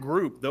that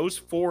group, those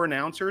four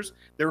announcers,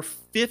 they're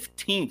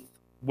 15th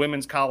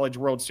Women's College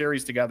World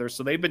Series together.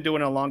 So they've been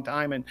doing it a long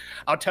time. And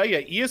I'll tell you,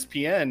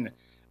 ESPN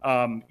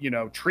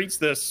treats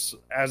this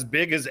as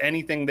big as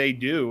anything they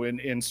do.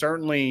 And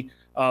certainly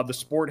the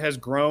sport has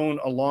grown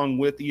along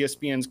with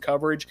ESPN's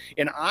coverage.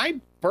 And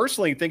I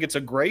personally think it's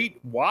a great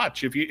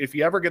watch. If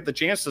you ever get the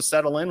chance to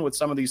settle in with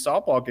some of these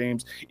softball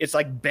games, it's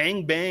like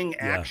bang, bang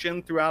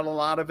action throughout a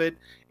lot of it,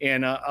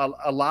 and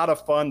a lot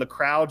of fun. The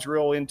crowd's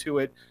real into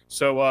it.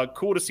 So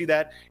cool to see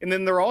that. And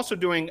then they're also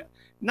doing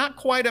not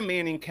quite a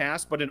Manning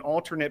cast, but an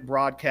alternate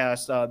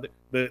broadcast.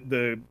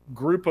 The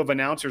group of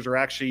announcers are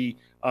actually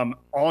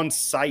on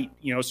site,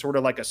 sort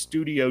of like a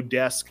studio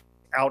desk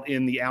out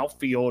in the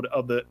outfield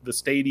of the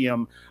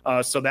stadium.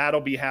 So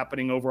that'll be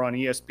happening over on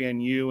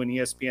ESPNU and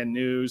ESPN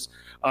News.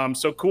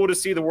 So cool to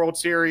see the World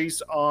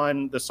Series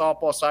on the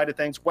softball side of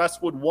things.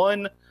 Westwood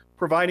One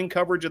providing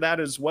coverage of that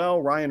as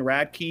well. Ryan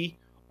Radke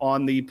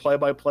on the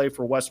play-by-play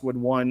for Westwood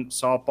One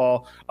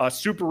softball.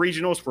 Super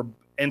Regionals for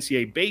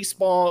NCAA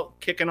baseball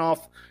kicking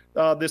off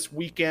this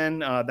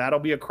weekend. That'll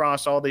be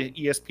across all the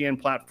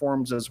ESPN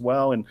platforms as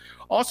well. And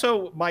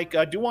also, Mike,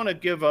 I do want to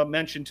give a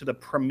mention to the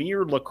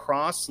Premier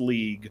Lacrosse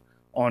League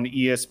on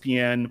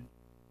ESPN.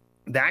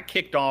 That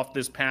kicked off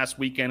this past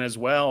weekend as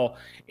well.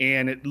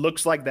 And it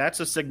looks like that's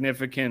a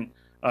significant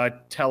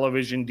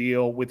television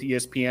deal with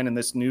ESPN and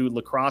this new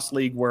lacrosse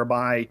league,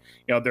 whereby,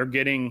 they're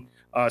getting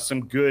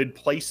some good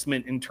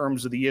placement in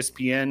terms of the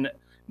ESPN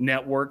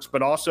networks,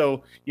 but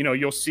also,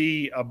 you'll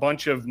see a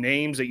bunch of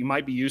names that you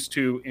might be used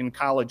to in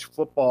college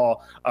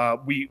football.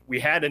 We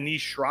had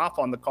Anish Shroff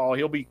on the call.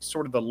 He'll be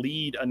sort of the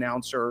lead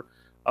announcer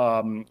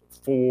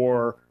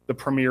for the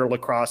Premier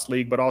Lacrosse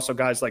League, but also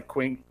guys like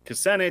Quinn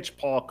Kucinich,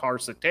 Paul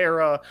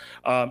Carcetera,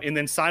 and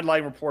then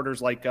sideline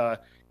reporters like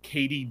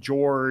Katie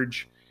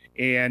George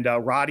and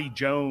Roddy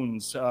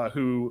Jones,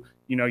 who,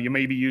 you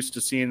may be used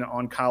to seeing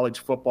on college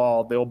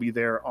football. They'll be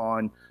there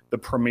on the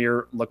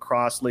Premier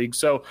Lacrosse League.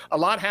 So a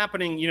lot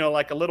happening,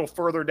 like a little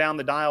further down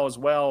the dial as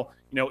well,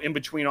 in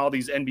between all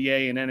these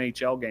NBA and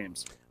NHL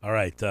games. All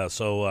right,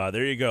 so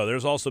there you go.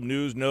 There's all some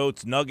news,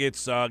 notes,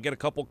 nuggets. Get a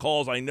couple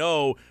calls. I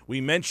know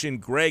we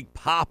mentioned Greg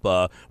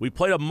Papa. We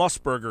played a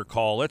Musburger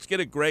call. Let's get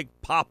a Greg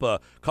Papa,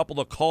 couple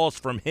of calls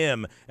from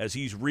him as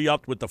he's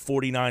re-upped with the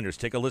 49ers.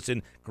 Take a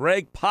listen.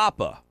 Greg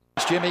Papa.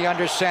 Jimmy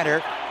under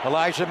center.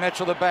 Elijah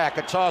Mitchell the back.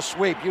 A toss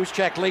sweep.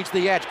 Juszczyk leads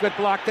the edge. Good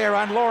block there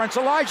on Lawrence.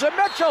 Elijah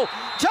Mitchell.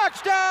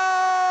 Touchdown!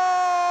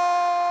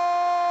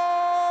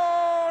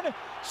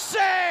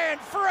 San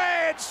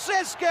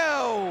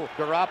Francisco!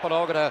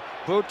 Garoppolo going to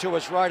boot to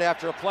his right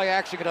after a play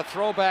action. Going to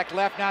throw back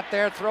left. Not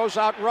there. Throws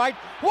out right.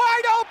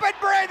 Wide open.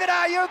 Brandon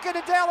Ayuk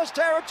into Dallas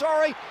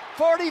territory.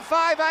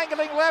 45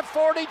 angling left.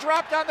 40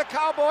 dropped on the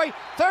Cowboy.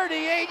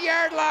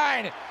 38-yard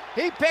line.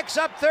 He picks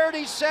up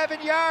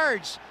 37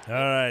 yards. All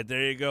right,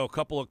 there you go. A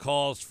couple of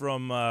calls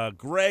from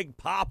Greg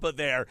Papa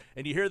there.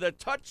 And you hear the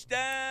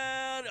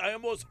touchdown. I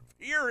almost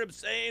hear him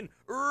saying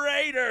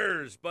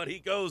Raiders, but he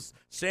goes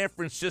San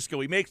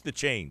Francisco. He makes the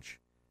change.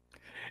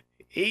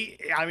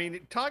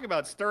 Talk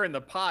about stirring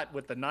the pot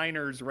with the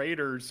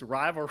Niners-Raiders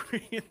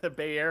rivalry in the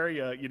Bay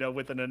Area,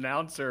 with an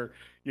announcer,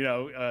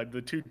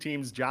 the two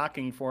teams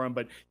jockeying for him.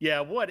 But,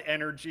 yeah, what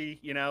energy,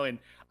 and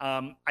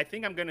I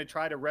think I'm going to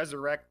try to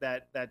resurrect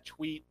that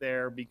tweet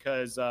there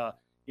because,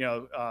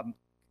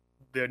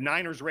 the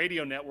Niners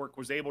radio network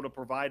was able to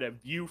provide a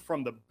view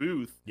from the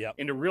booth. Yep.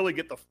 And to really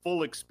get the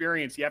full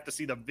experience, you have to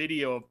see the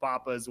video of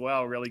Papa as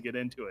well, really get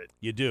into it.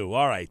 You do.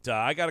 All right.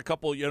 I got a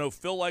couple,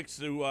 Phil likes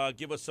to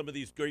give us some of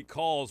these great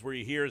calls where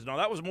he hears. Now,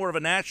 that was more of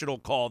a national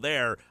call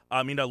there.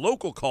 A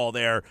local call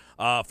there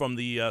from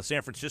the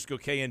San Francisco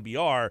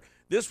KNBR.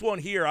 This one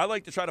here, I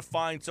like to try to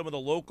find some of the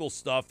local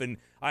stuff, and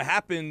I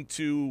happened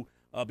to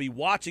be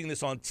watching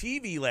this on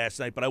TV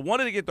last night, but I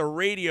wanted to get the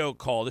radio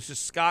call. This is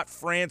Scott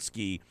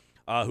Fransky,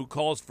 who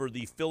calls for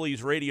the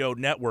Phillies radio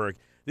network.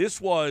 This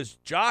was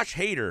Josh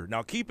Hader.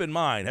 Now, keep in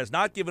mind, has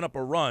not given up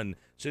a run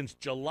since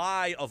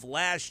July of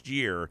last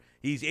year.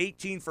 He's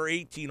 18 for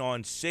 18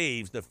 on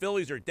saves. The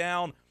Phillies are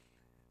down.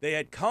 They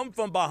had come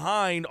from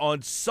behind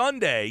on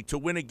Sunday to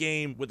win a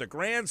game with a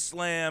grand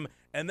slam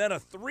and then a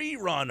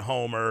 3-run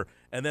homer.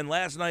 And then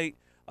last night,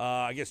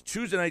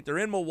 Tuesday night, they're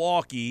in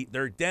Milwaukee.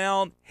 They're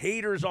down.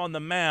 Hader's on the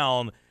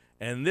mound.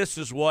 And this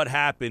is what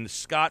happened.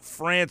 Scott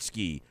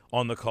Fransky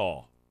on the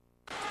call.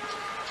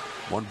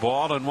 1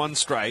 ball and 1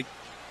 strike.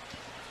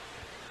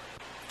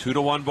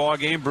 2-1 ball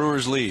game.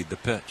 Brewers lead. The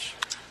pitch.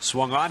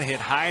 Swung on, hit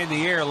high in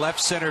the air, left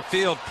center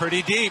field,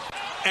 pretty deep.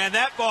 And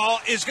that ball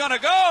is going to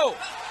go.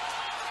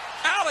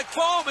 Alec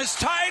Bohm has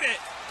tied it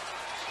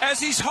as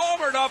he's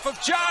homered off of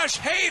Josh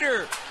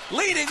Hader,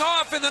 leading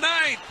off in the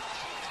 9th.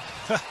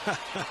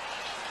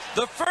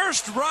 The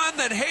first run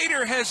that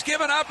Hader has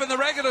given up in the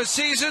regular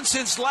season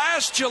since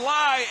last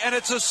July, and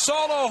it's a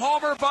solo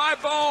homer by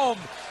Bohm.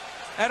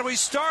 And we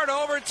start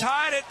over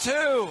tied at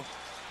 2.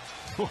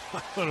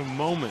 What a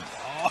moment.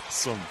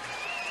 Awesome.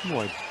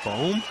 Boy,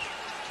 Bohm.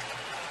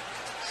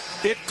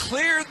 It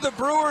cleared the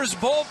Brewers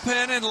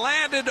bullpen and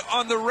landed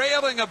on the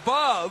railing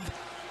above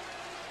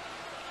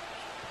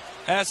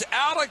as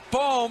Alec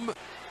Bohm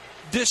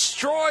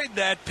destroyed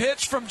that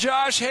pitch from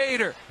Josh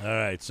Hader. All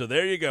right, so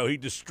there you go. He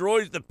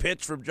destroys the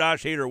pitch from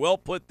Josh Hader. Well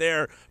put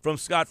there from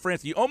Scott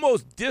Fransky.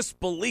 Almost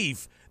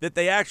disbelief that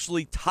they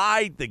actually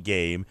tied the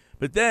game,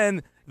 but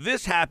then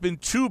this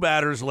happened 2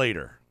 batters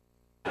later.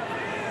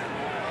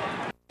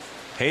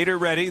 Hader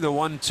ready, the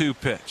 1-2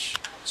 pitch.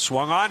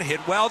 Swung on, hit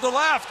well to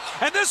left,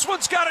 and this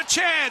one's got a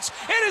chance.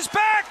 It is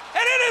back,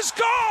 and it is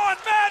gone.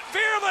 Matt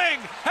Vierling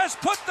has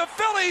put the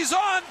Phillies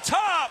on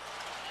top.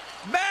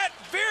 Matt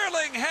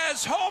Vierling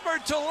has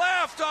homered to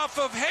left off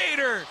of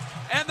Hader,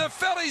 and the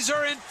Phillies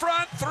are in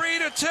front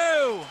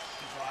 3-2.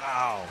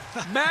 Wow.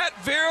 Matt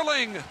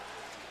Vierling,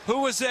 who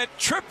was at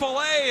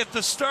AAA at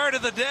the start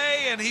of the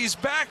day, and he's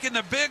back in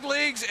the big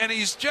leagues, and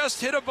he's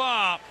just hit a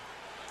bomb.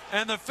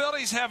 And the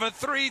Phillies have a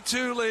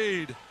 3-2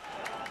 lead.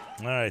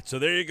 All right, so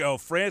there you go.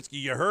 Fransky,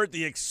 you heard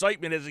the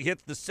excitement as he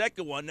hits the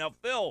second one. Now,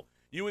 Phil,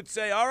 you would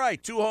say, all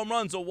right, 2 home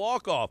runs, a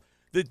walk-off.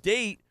 The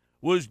date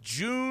was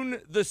June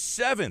the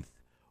 7th.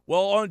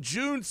 Well, on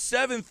June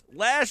 7th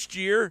last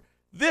year,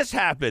 this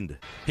happened.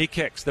 He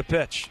kicks the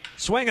pitch.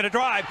 Swing and a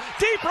drive.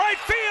 Deep right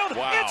field.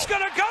 Wow. It's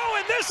going to go,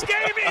 and this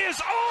game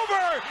is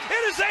over.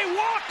 It is a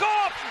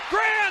walk-off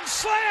grand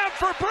slam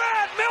for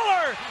Brad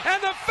Miller,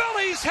 and the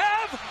Phillies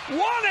have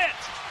won it.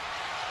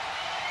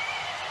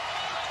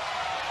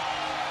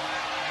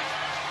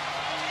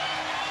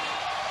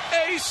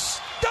 A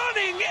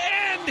stunning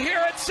end here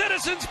at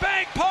Citizens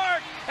Bank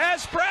Park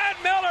as Brad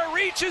Miller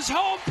reaches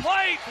home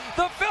plate.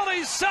 The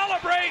Phillies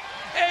celebrate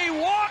a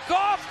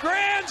walk-off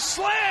grand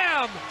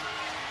slam.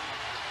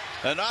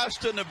 And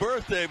Austin, the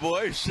birthday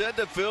boy, said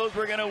the Phils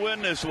were going to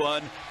win this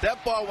one.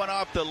 That ball went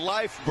off the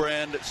Life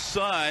brand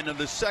sign of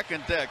the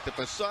second deck, the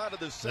facade of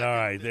the second All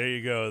right, deck. there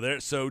you go.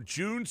 So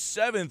June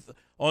 7th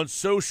on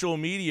social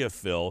media,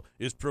 Phil,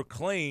 is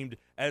proclaimed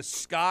as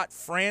Scott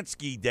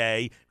Fransky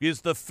Day because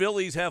the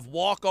Phillies have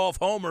walk-off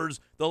homers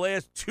the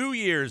last 2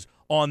 years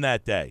on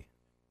that day.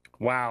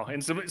 Wow,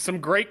 and some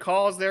great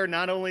calls there.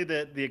 Not only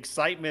the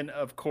excitement,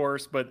 of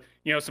course, but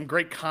some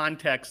great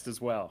context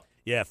as well.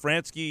 Yeah,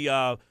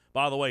 Fransky,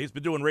 by the way, he's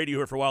been doing radio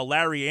here for a while.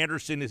 Larry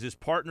Anderson is his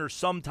partner.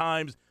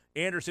 Sometimes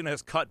Anderson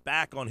has cut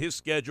back on his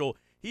schedule.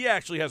 he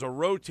actually has a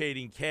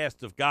rotating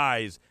cast of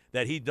guys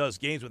that he does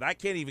games with. I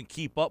can't even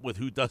keep up with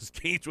who does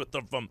games with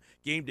them from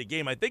game to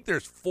game. I think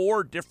there's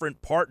 4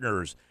 different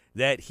partners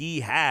that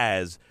he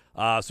has.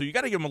 So you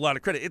got to give him a lot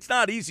of credit. It's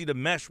not easy to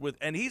mesh with,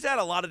 and he's had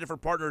a lot of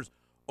different partners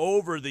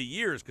over the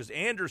years because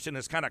Anderson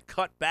has kind of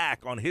cut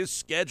back on his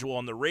schedule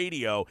on the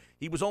radio.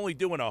 He was only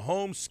doing a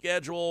home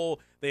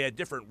schedule. They had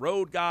different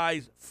road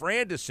guys.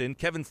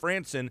 Kevin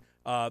Franson,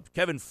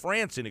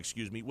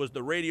 was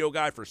the radio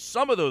guy for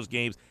some of those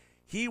games.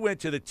 He went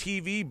to the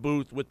TV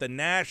booth with the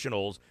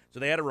Nationals, so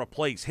they had to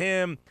replace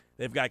him.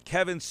 They've got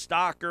Kevin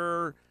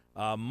Stocker.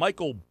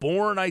 Michael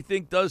Bourne, I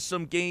think, does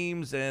some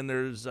games, and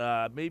there's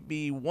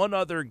maybe one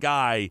other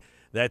guy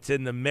that's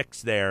in the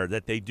mix there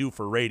that they do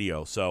for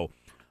radio. So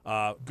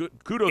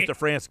kudos to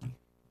Fransky.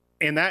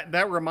 And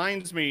that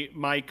reminds me,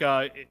 Mike,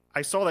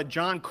 I saw that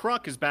John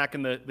Kruk is back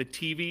in the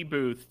TV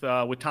booth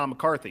with Tom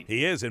McCarthy.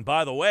 He is, and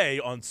by the way,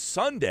 on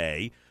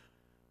Sunday,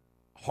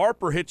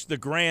 Harper hits the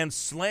grand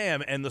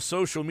slam, and the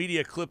social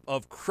media clip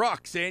of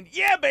Kruk saying,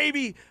 "Yeah,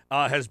 baby,"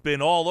 has been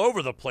all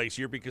over the place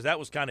here because that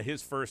was kind of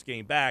his first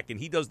game back, and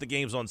he does the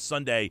games on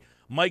Sunday.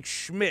 Mike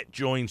Schmidt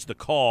joins the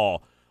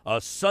call.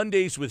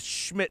 Sundays with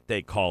Schmidt,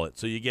 they call it.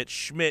 So you get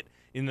Schmidt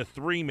in the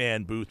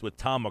 3-man booth with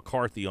Tom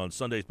McCarthy on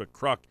Sundays, but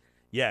Kruk,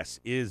 yes,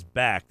 is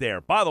back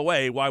there. By the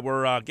way, while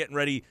we're getting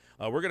ready,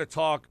 we're going to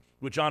talk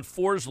with John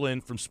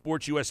Forslund from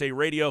Sports USA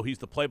Radio. He's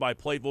the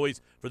play-by-play voice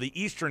for the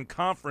Eastern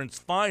Conference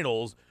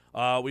Finals.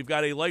 We've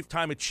got a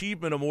Lifetime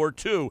Achievement Award,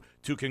 too,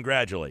 to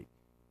congratulate.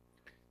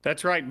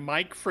 That's right.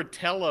 Mike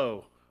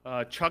Fratello,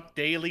 Chuck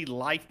Daly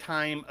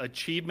Lifetime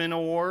Achievement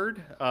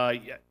Award,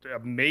 a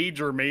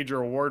major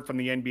award from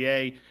the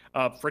NBA.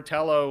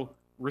 Fratello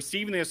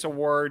receiving this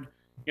award,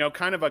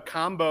 kind of a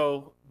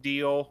combo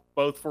deal,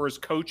 both for his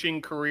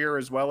coaching career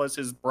as well as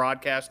his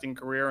broadcasting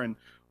career. And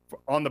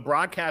on the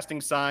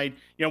broadcasting side,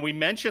 we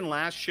mentioned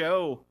last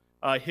show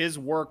his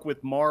work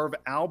with Marv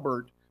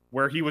Albert,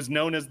 where he was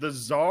known as the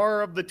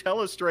czar of the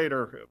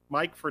telestrator,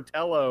 Mike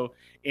Fratello,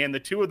 and the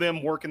two of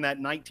them work in that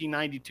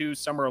 1992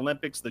 Summer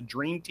Olympics, the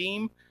Dream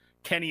Team.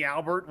 Kenny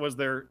Albert was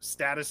their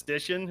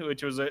statistician,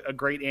 which was a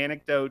great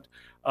anecdote,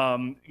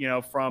 from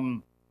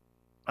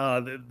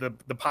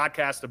the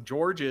podcast of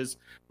George's.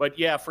 But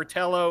yeah,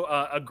 Fratello,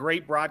 a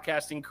great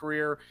broadcasting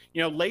career.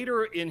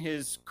 Later in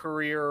his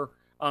career,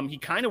 he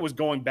kind of was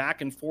going back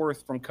and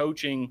forth from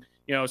coaching,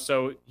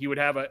 so he would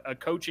have a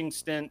coaching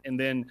stint and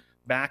then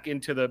back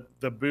into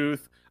the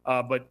booth,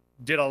 but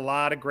did a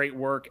lot of great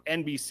work,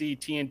 NBC,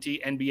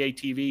 TNT, NBA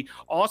TV,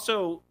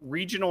 also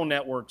regional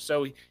networks.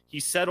 So he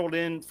settled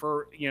in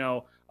for,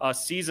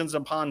 seasons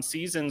upon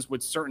seasons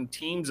with certain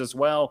teams as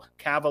well,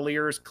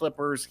 Cavaliers,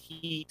 Clippers,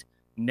 Heat,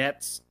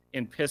 Nets,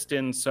 and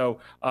Pistons. So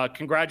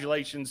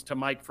congratulations to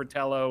Mike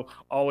Fratello.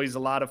 Always a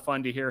lot of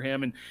fun to hear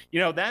him. And,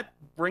 that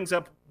brings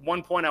up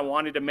one point I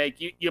wanted to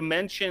make. You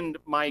mentioned,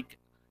 Mike,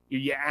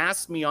 you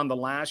asked me on the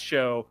last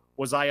show,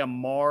 was I a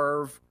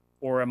Marv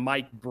or a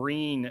Mike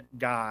Breen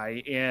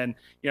guy? And,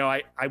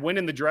 I went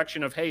in the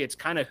direction of, hey, it's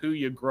kind of who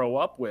you grow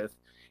up with.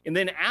 And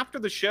then after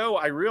the show,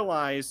 I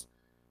realized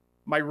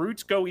my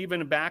roots go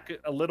even back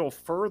a little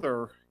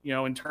further,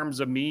 in terms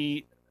of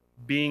me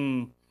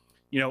being,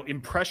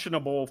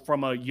 impressionable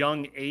from a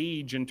young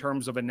age in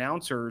terms of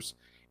announcers.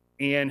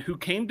 And who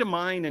came to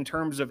mind in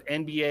terms of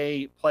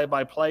NBA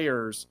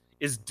play-by-players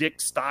is Dick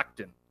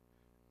Stockton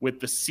with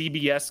the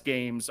CBS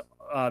games,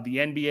 the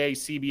NBA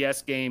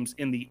CBS games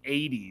in the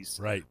 80s.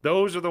 Right.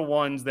 Those are the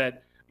ones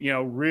that,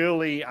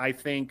 really, I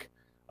think,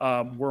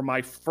 were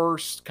my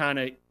first kind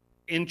of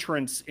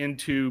entrance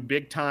into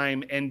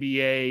big-time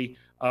NBA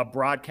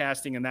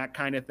broadcasting and that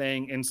kind of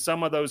thing. And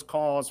some of those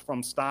calls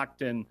from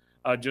Stockton,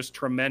 just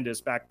tremendous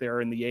back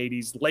there in the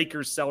 80s,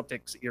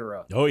 Lakers-Celtics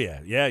era. Oh,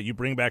 yeah. Yeah, you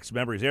bring back some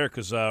memories there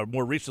because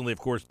more recently, of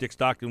course, Dick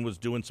Stockton was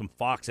doing some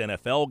Fox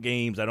NFL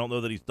games. I don't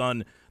know that he's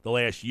done the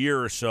last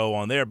year or so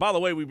on there. By the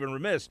way, we've been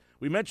remiss.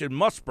 We mentioned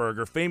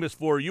Musburger, famous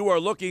for You Are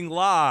Looking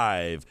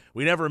Live.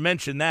 We never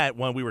mentioned that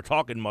when we were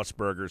talking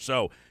Musburger.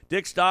 So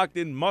Dick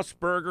Stockton,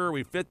 Musburger,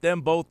 we fit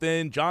them both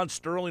in. John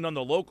Sterling on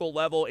the local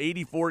level,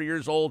 84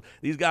 years old.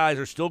 These guys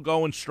are still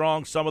going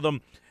strong, some of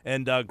them,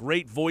 and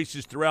great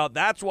voices throughout.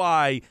 That's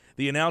why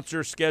the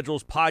Announcer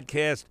Schedules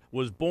podcast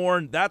was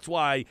born. That's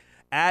why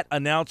at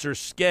Announcer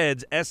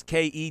Skeds,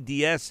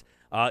 S-K-E-D-S,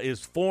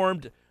 is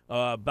formed.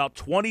 About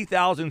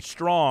 20,000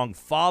 strong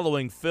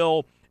following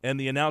Phil and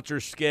the Announcer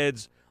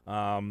Skeds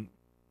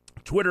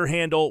Twitter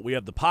handle. We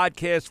have the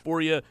podcast for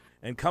you.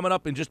 And coming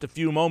up in just a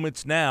few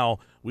moments now,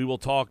 we will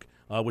talk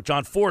with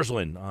John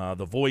Forslund,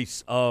 the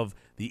voice of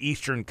the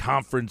Eastern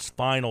Conference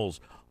Finals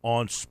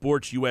on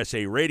Sports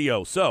USA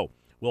Radio. So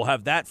we'll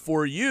have that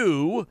for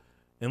you.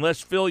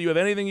 Unless, Phil, you have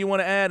anything you want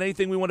to add,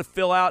 anything we want to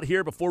fill out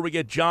here before we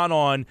get John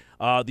on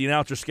the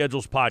Announcer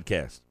Schedules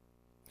podcast?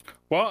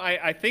 Well,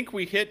 I think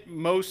we hit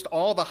most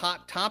all the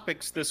hot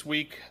topics this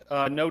week,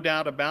 no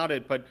doubt about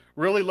it. But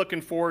really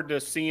looking forward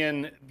to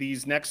seeing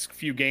these next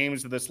few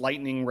games of this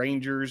Lightning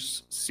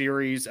Rangers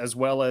series, as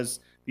well as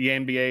the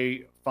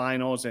NBA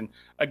finals. And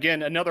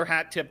again, another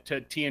hat tip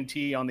to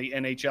TNT on the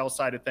NHL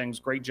side of things.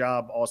 Great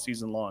job all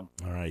season long.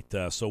 All right,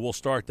 so we'll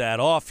start that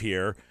off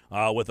here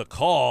with a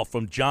call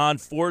from John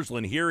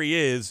Forsland. Here he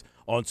is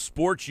on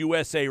Sports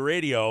USA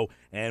Radio,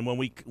 and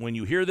when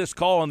you hear this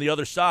call on the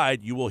other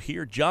side, you will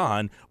hear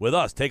John with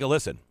us. Take a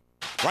listen.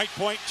 Right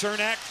point,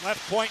 Cernak.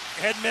 Left point,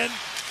 Hedman.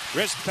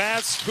 Wrist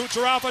pass,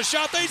 Kucherov, a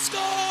shot, they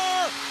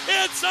score!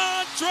 It's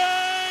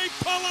Andre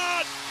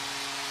Palat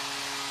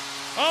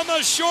on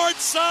the short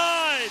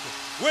side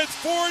with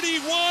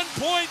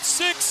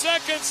 41.6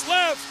 seconds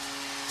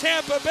left.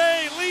 Tampa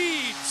Bay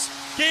leads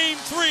Game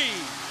 3.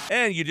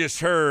 And you just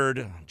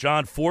heard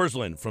John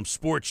Forsland from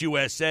Sports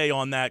USA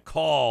on that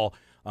call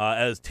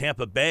as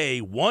Tampa Bay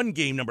won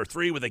game number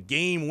 3 with a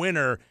game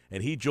winner.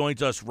 And he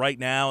joins us right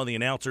now on the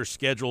Announcer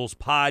Schedules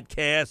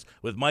podcast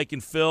with Mike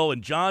and Phil.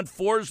 And John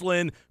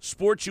Forsland,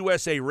 Sports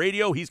USA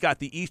Radio, he's got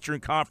the Eastern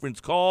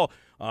Conference call.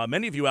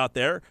 Many of you out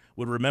there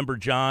would remember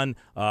John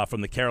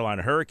from the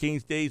Carolina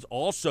Hurricanes days.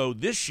 Also,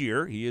 this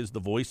year, he is the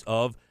voice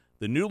of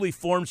the newly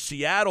formed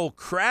Seattle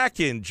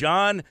Kraken.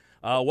 John,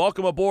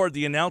 welcome aboard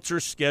the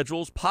Announcer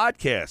Schedules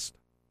podcast.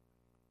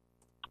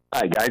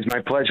 Hi, guys.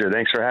 My pleasure.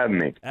 Thanks for having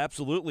me.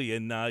 Absolutely.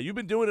 And you've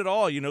been doing it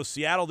all. You know,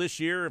 Seattle this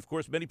year, of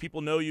course, many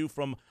people know you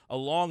from a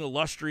long,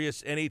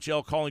 illustrious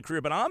NHL calling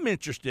career. But I'm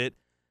interested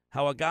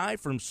how a guy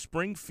from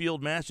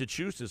Springfield,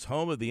 Massachusetts,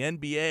 home of the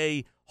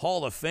NBA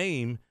Hall of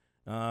Fame,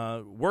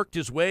 worked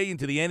his way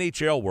into the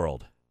NHL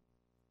world.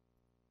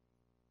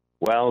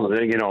 Well,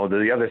 you know,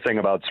 the other thing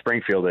about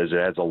Springfield is it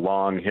has a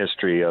long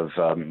history of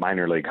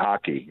minor league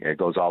hockey. It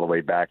goes all the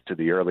way back to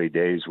the early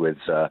days with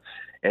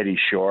Eddie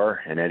Shore,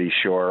 and Eddie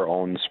Shore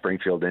owned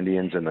Springfield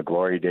Indians in the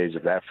glory days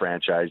of that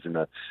franchise in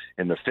the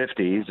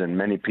 50s, and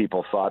many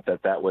people thought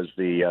that was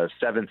the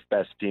seventh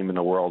best team in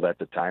the world at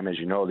the time. As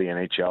you know, the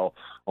NHL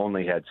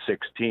only had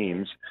 6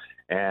 teams.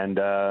 And,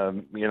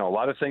 you know, a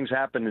lot of things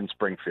happened in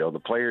Springfield. The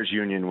Players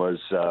Union was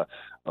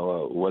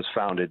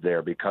founded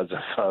there because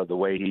of the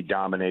way he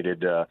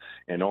dominated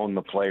and owned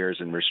the players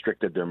and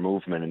restricted their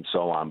movement and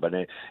so on. But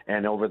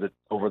over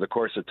the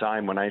course of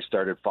time, when I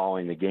started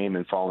following the game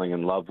and falling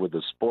in love with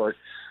the sport,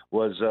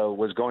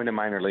 was going to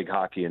minor league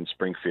hockey in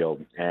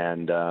Springfield.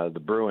 And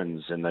the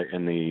Bruins in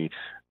the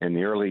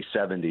early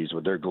 70s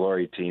with their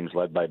glory teams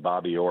led by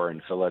Bobby Orr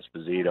and Phil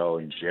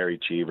Esposito and Jerry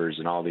Cheevers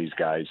and all these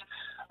guys.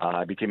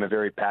 I became a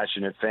very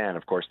passionate fan.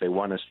 Of course, they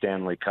won a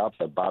Stanley Cup.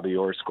 Bobby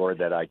Orr scored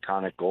that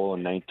iconic goal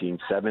in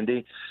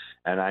 1970.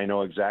 And I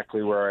know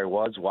exactly where I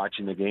was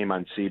watching the game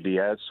on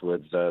CBS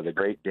with the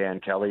great Dan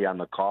Kelly on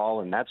the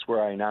call. And that's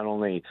where I not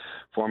only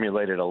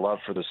formulated a love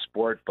for the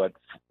sport, but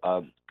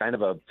kind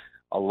of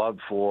a love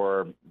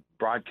for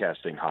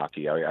broadcasting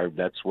hockey.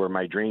 That's where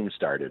my dream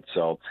started.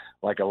 So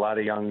like a lot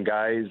of young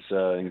guys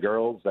and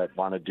girls that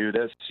want to do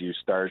this, you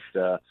start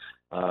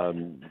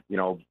you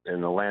know,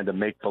 in the land of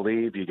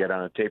make-believe, you get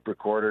on a tape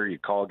recorder, you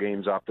call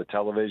games off the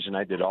television.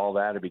 I did all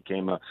that. It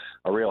became a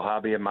real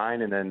hobby of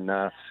mine. And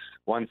then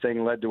one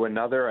thing led to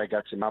another. I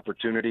got some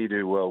opportunity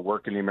to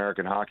work in the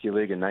American Hockey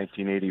League in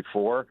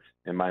 1984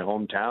 in my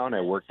hometown.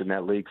 I worked in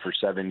that league for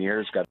 7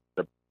 years, got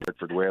the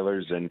Hartford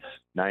Whalers in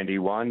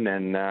 91,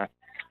 and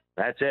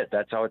that's it.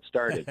 That's how it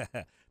started.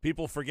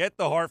 People forget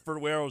the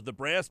Hartford Whalers, the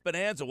Brass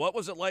Bonanza. What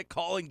was it like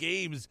calling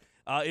games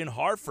in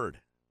Hartford?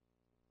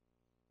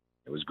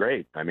 It was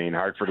great. I mean,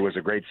 Hartford was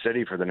a great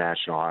city for the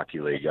National Hockey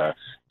League. It's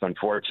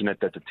unfortunate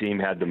that the team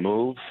had to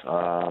move.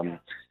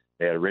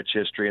 They had a rich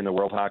history in the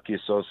World Hockey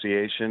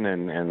Association,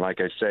 and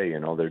like I say, you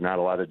know, there's not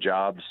a lot of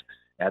jobs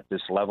at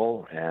this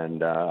level,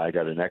 and I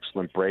got an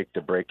excellent break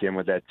to break in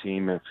with that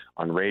team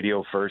on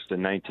radio first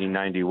in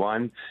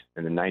 1991,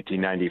 and in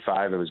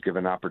 1995 I was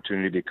given an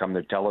opportunity to become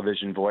their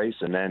television voice,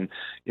 and then,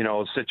 you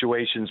know,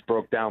 situations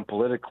broke down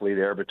politically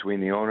there between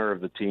the owner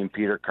of the team,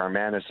 Peter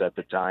Karmanos at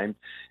the time,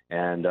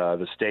 and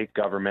the state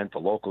government, the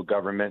local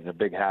government, and a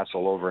big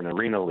hassle over an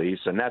arena lease,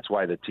 and that's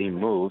why the team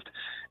moved.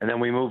 And then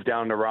we moved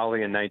down to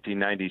Raleigh in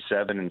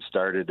 1997 and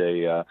started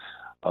a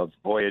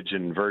voyage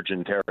in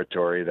Virgin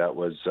territory that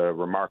was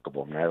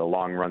remarkable. And I had a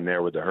long run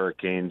there with the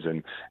Hurricanes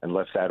and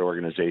left that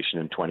organization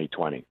in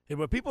 2020. And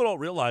what people don't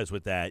realize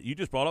with that, you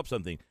just brought up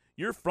something.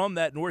 You're from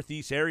that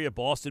Northeast area,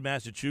 Boston,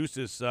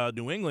 Massachusetts,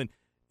 New England.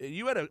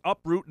 You had to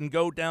uproot and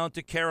go down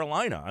to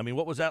Carolina. I mean,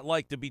 what was that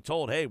like to be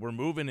told, hey, we're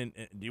moving, and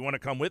do you want to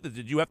come with us?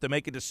 Did you have to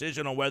make a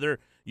decision on whether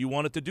you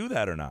wanted to do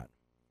that or not?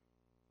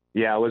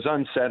 Yeah, it was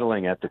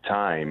unsettling at the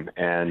time.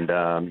 And,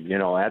 you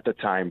know, at the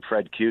time,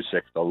 Fred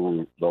Cusick,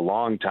 the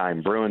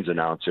longtime Bruins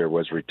announcer,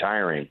 was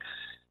retiring.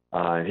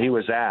 He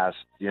was asked,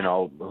 you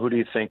know, who do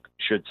you think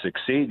should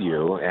succeed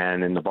you?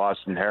 And in the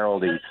Boston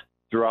Herald, he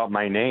threw out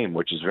my name,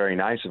 which is very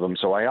nice of him.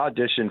 So I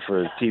auditioned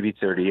for a TV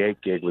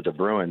 38 gig with the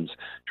Bruins,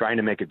 trying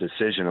to make a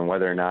decision on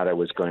whether or not I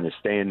was going to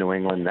stay in New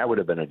England. That would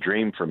have been a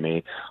dream for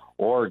me,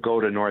 or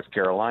go to North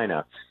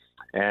Carolina.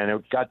 And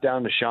it got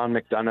down to Sean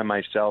McDonough,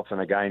 myself,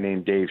 and a guy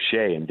named Dave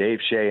Shea. And Dave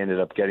Shea ended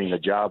up getting the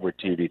job with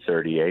TV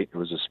 38. It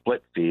was a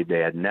split feed. They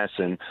had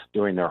Nesson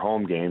doing their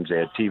home games. They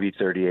had TV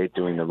 38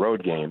 doing the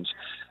road games.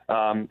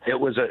 It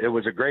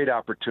was a great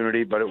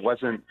opportunity, but it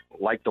wasn't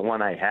like the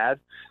one I had.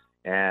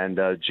 And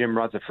Jim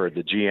Rutherford,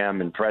 the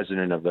GM and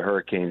president of the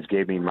Hurricanes,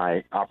 gave me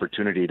my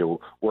opportunity to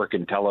work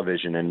in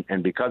television.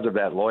 And because of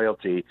that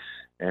loyalty,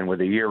 and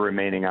with a year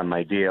remaining on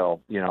my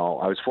deal,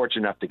 I was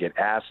fortunate enough to get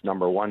asked,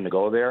 number one, to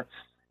go there.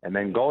 And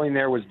then going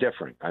there was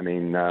different. I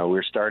mean, we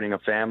were starting a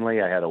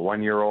family. I had a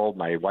 1-year-old.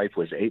 My wife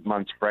was 8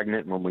 months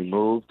pregnant when we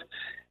moved.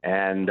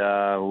 And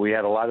we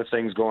had a lot of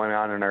things going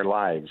on in our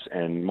lives.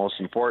 And most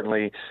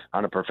importantly,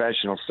 on a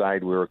professional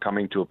side, we were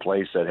coming to a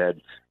place that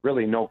had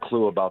really no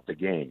clue about the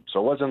game. So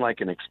it wasn't like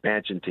an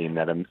expansion team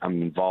that I'm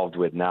involved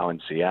with now in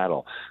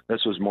Seattle.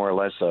 This was more or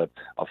less a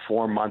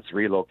 4-month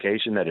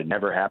relocation that had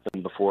never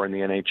happened before in the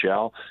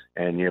NHL.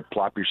 And you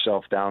plop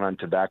yourself down on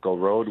Tobacco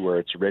Road, where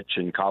it's rich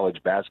in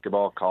college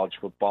basketball, college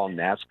football,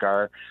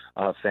 NASCAR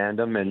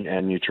fandom,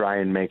 and you try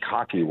and make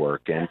hockey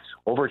work. And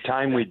over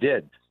time, we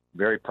did.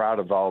 Very proud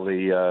of all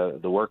the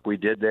work we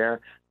did there.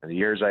 And the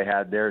years I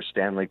had there,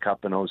 Stanley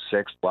Cup in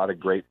 2006, a lot of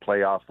great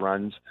playoff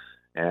runs.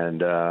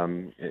 And,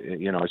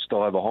 I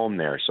still have a home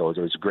there. So it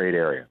was a great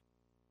area.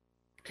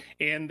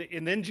 And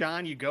then,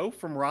 John, you go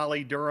from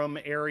Raleigh-Durham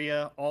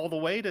area all the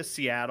way to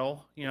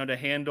Seattle, to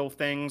handle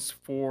things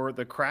for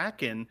the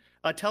Kraken.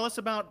 Tell us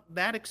about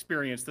that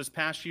experience this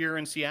past year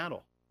in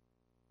Seattle.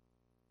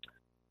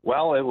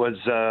 Well,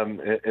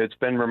 it's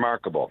been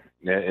remarkable.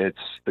 It's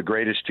the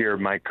greatest year of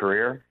my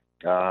career.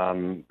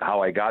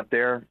 How I got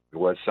there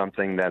was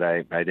something that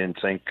I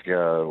didn't think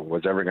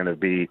was ever going to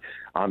be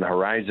on the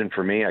horizon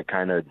for me. I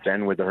kind of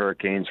been with the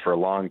Hurricanes for a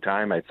long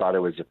time. I thought it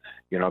was,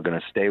 going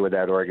to stay with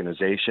that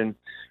organization.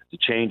 The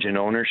change in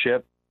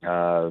ownership,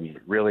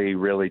 really,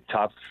 really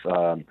tough.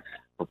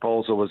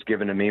 Proposal was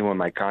given to me when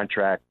my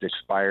contract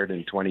expired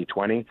in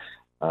 2020.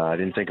 I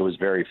didn't think it was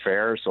very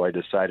fair, so I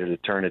decided to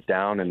turn it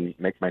down and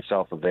make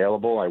myself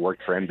available. I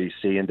worked for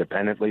NBC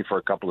independently for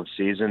a couple of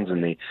seasons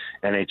in the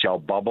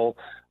NHL bubble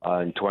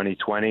in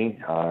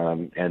 2020,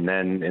 and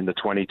then in the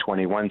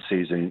 2021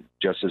 season,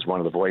 just as one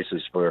of the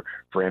voices for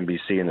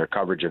NBC in their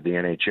coverage of the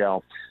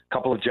NHL. A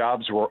couple of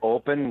jobs were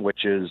open,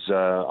 which is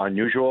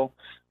unusual.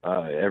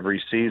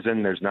 Every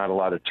season, there's not a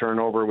lot of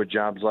turnover with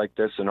jobs like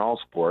this in all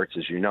sports,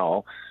 as you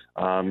know.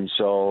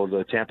 So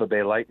the Tampa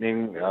Bay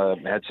Lightning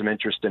had some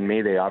interest in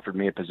me. They offered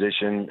me a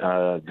position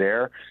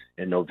there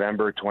in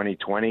November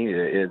 2020.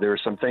 There were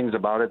some things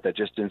about it that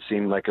just didn't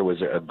seem like it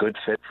was a good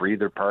fit for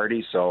either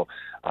party. So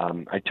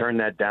I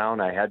turned that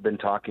down. I had been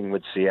talking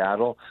with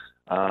Seattle,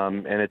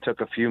 and it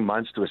took a few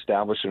months to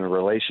establish a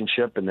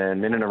relationship. And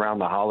then in and around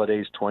the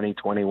holidays,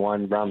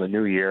 2021, around the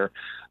new year,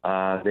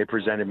 they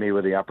presented me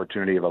with the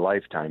opportunity of a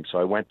lifetime. So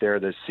I went there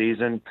this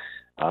season.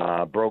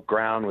 Broke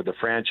ground with the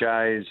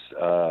franchise.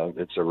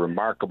 It's a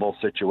remarkable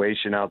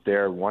situation out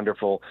there.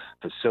 Wonderful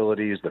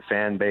facilities. The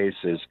fan base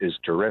is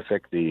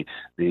terrific. The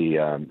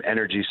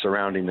energy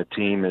surrounding the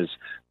team is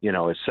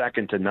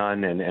second to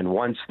none. And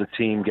once the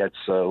team gets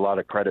a lot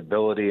of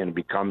credibility and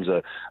becomes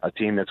a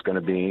team that's going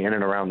to be in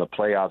and around the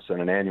playoffs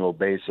on an annual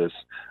basis,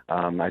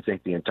 I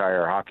think the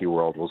entire hockey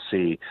world will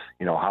see,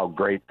 how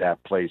great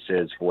that place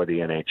is for the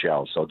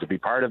NHL. So to be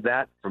part of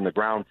that from the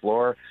ground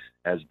floor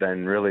has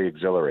been really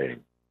exhilarating.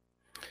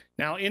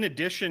 Now, in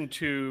addition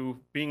to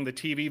being the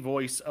TV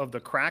voice of the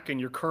Kraken,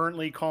 you're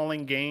currently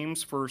calling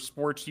games for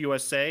Sports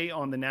USA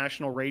on the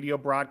national radio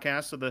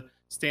broadcast of the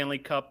Stanley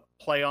Cup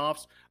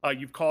playoffs.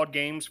 You've called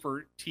games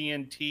for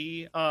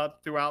TNT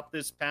throughout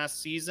this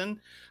past season.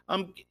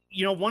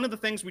 One of the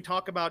things we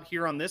talk about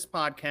here on this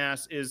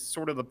podcast is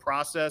sort of the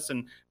process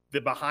and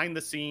the behind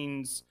the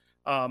scenes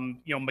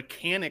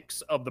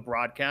mechanics of the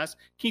broadcast.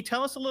 Can you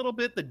tell us a little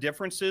bit the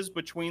differences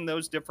between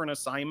those different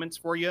assignments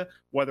for you,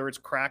 whether it's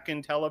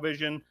Kraken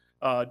television,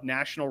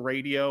 national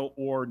radio,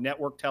 or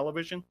network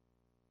television?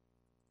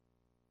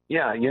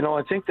 Yeah,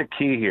 I think the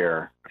key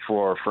here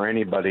for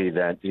anybody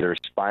that either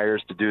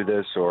aspires to do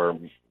this or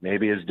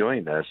maybe is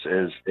doing this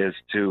is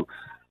to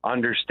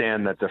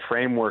understand that the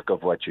framework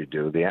of what you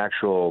do, the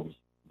actual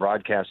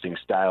broadcasting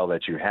style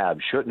that you have,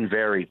 shouldn't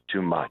vary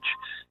too much.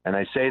 And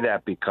I say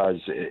that because,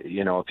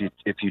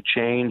 if you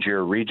change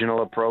your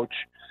regional approach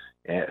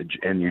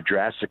and you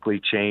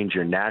drastically change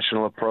your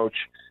national approach,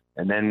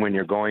 and then when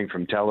you're going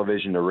from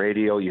television to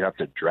radio, you have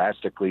to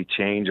drastically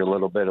change a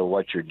little bit of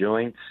what you're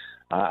doing,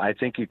 I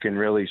think you can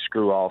really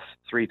screw all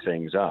three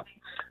things up.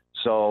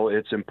 So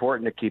it's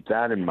important to keep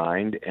that in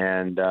mind.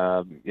 And,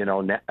 on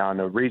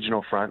the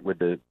regional front with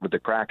the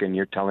Kraken,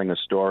 you're telling a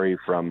story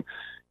from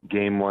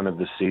game one of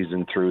the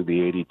season through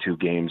the 82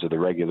 games of the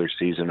regular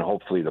season,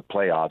 hopefully the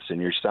playoffs,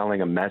 and you're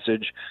selling a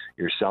message,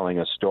 you're selling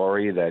a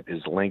story that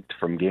is linked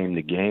from game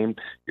to game.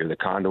 You're the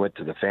conduit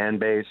to the fan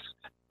base.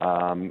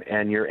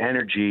 And your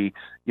energy,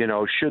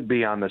 should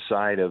be on the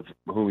side of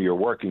who you're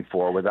working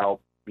for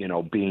without,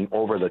 being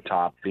over the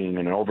top, being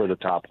an over the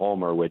top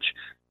homer, which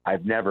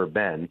I've never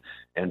been,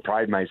 and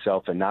pride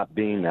myself in not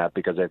being that,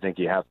 because I think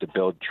you have to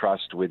build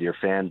trust with your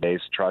fan base,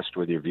 trust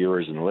with your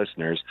viewers and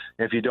listeners.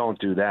 If you don't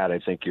do that, I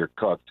think you're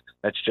cooked.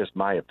 That's just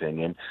my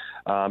opinion.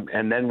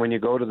 And then when you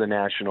go to the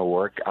national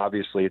work,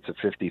 obviously it's a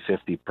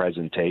 50-50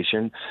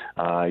 presentation.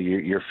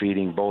 You're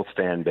feeding both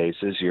fan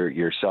bases.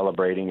 You're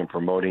celebrating and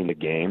promoting the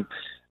game.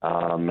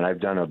 And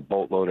I've done a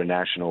boatload of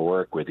national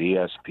work with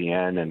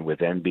ESPN and with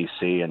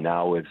NBC and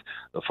now with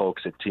the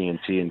folks at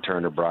TNT and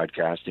Turner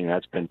Broadcasting.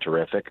 That's been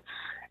terrific.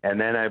 And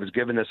then I was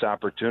given this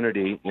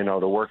opportunity,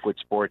 to work with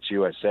Sports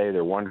USA.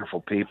 They're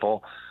wonderful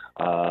people.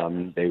 They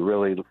love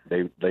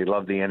the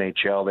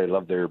NHL. They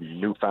love their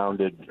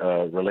newfounded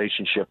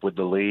relationship with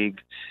the league.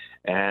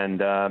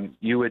 And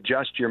you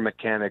adjust your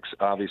mechanics,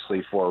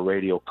 obviously, for a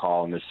radio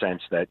call in the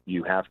sense that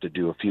you have to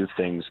do a few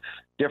things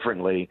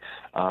differently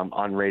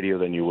on radio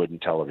than you would in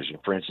television.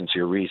 For instance,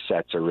 your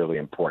resets are really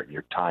important.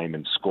 Your time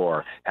and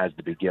score has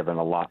to be given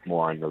a lot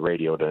more on the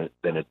radio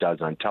than it does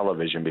on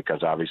television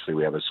because obviously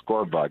we have a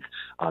score bug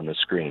on the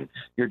screen.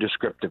 Your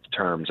descriptive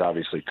terms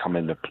obviously come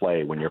into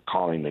play when you're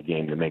calling the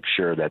game to make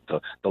sure that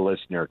the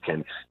listener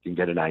can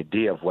get an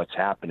idea of what's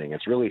happening.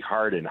 It's really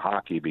hard in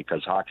hockey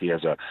because hockey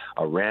has a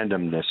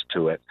randomness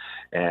to it,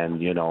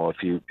 and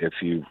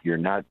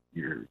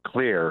you're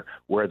clear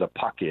where the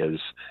puck is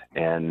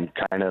and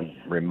kind of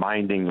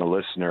reminding the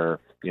listener,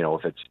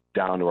 if it's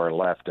down to our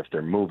left, if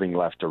they're moving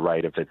left to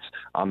right, if it's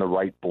on the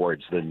right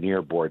boards, the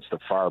near boards, the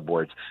far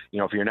boards.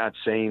 If you're not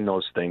saying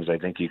those things, I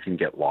think you can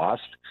get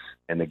lost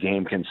and the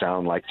game can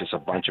sound like just a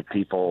bunch of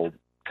people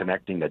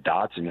connecting the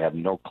dots and you have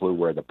no clue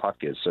where the puck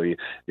is. So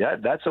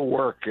that's a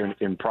work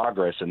in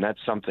progress, and that's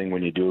something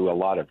when you do a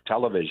lot of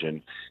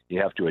television you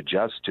have to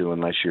adjust to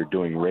unless you're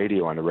doing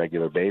radio on a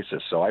regular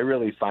basis. So I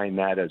really find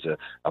that as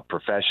a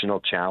professional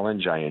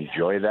challenge. I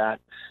enjoy that.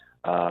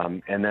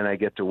 And then I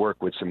get to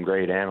work with some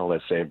great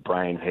analysts, say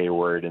Brian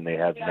Hayward, and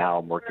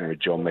I'm working with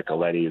Joe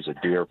Micheletti, who's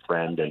a dear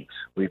friend, and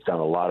we've done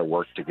a lot of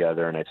work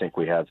together, and I think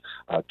we have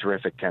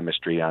terrific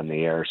chemistry on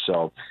the air.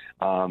 So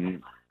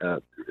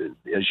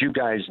as you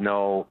guys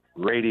know,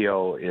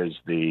 radio is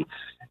the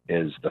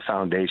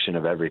foundation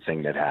of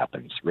everything that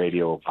happens.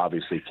 Radio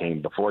obviously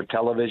came before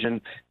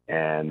television,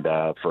 and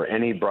for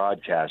any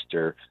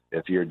broadcaster,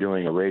 if you're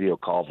doing a radio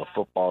call of a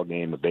football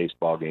game, a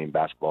baseball game,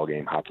 basketball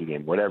game, hockey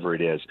game, whatever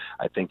it is,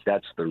 I think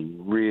that's the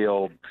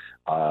real,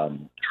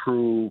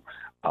 true,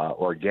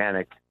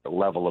 organic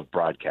level of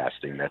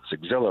broadcasting that's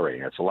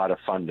exhilarating. It's a lot of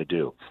fun to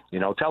do.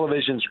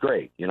 Television's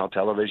great.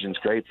 Television's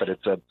great, but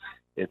it's a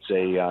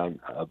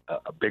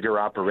bigger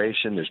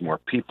operation. There's more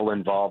people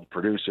involved,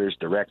 producers,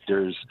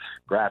 directors,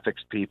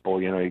 graphics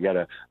people. You got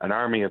an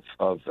army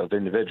of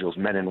individuals,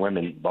 men and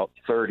women, about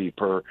 30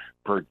 per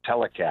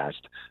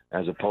telecast,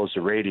 as opposed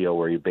to radio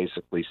where you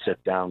basically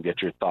sit down,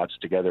 get your thoughts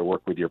together,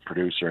 work with your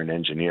producer and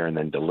engineer, and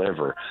then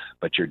deliver.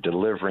 But you're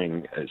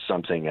delivering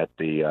something at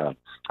the,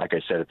 like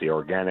I said, at the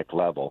organic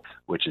level,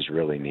 which is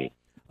really neat.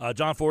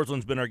 John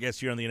Forsland's been our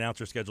guest here on the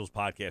Announcer Schedules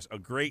podcast. A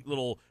great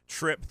little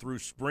trip through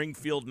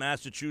Springfield,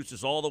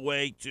 Massachusetts, all the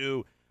way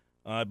to,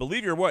 I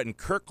believe you're in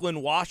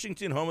Kirkland,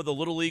 Washington, home of the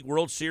Little League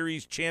World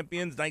Series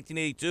champions,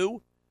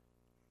 1982?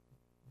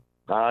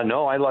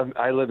 No, I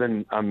live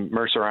in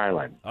Mercer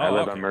Island. I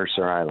live on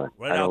Mercer Island.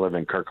 I don't live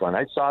in Kirkland.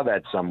 I saw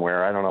that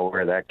somewhere. I don't know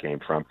where that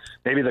came from.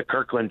 Maybe the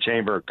Kirkland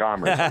Chamber of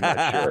Commerce. I'm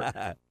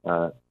not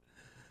sure.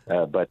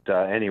 But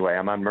anyway,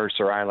 I'm on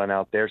Mercer Island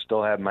out there.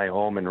 Still have my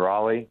home in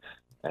Raleigh.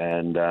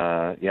 And,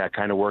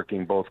 kind of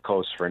working both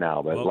coasts for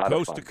now, but a lot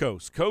of fun.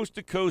 Coast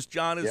to coast,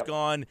 John is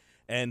gone.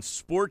 And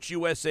Sports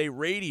USA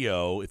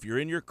Radio, if you're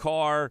in your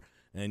car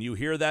and you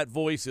hear that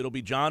voice, it'll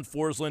be John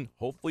Forsland,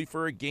 hopefully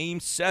for a Game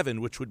 7,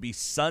 which would be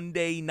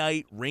Sunday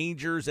night,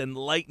 Rangers and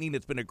Lightning.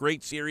 It's been a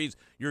great series.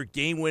 Your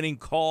game-winning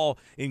call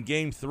in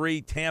Game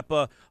 3,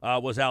 Tampa,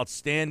 was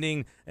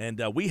outstanding.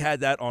 And we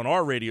had that on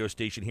our radio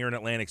station here in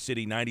Atlantic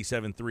City,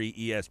 97.3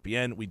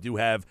 ESPN. We do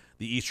have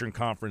the Eastern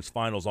Conference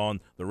Finals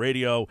on the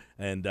radio,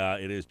 and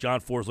it is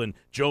John Forsland,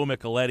 Joe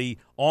Micheletti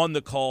on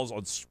the calls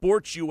on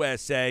Sports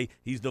USA.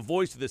 He's the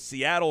voice of the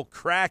Seattle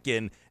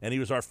Kraken, and he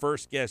was our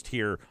first guest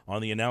here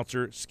on the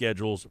Announcer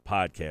Schedules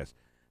podcast.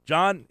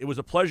 John, it was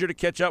a pleasure to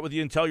catch up with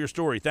you and tell your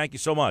story. Thank you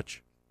so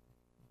much.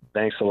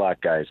 Thanks a lot,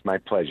 guys. My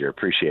pleasure.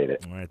 Appreciate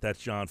it. All right, that's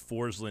John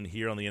Forsland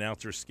here on the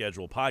Announcer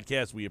Schedule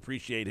podcast. We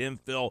appreciate him,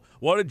 Phil.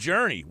 What a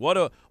journey! What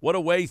a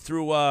way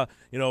through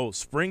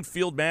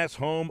Springfield, Mass,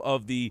 home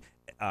of the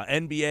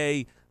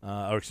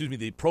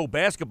the Pro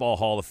Basketball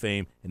Hall of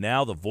Fame, and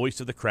now the voice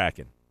of the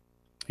Kraken.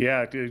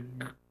 Yeah,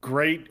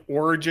 great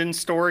origin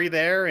story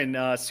there,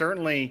 and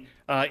certainly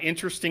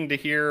interesting to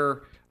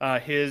hear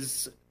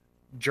his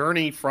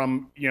journey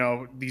from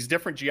these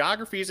different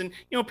geographies. And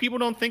people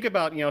don't think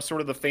about sort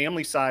of the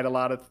family side a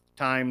lot of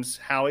times,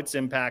 how it's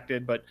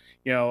impacted, but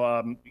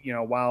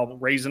while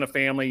raising a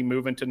family,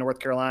 moving to North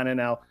Carolina,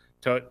 now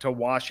to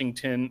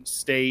Washington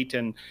State,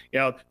 and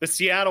the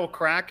Seattle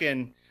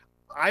Kraken,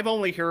 I've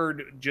only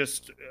heard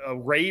just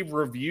rave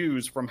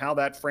reviews from how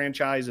that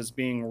franchise is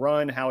being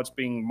run, how it's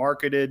being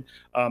marketed,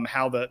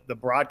 how the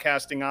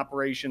broadcasting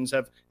operations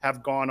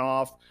have gone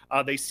off.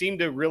 They seem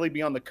to really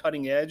be on the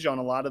cutting edge on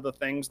a lot of the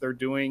things they're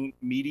doing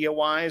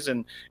media-wise,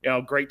 and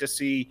great to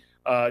see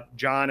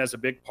John as a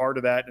big part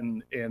of that,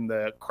 and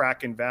the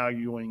Kraken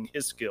valuing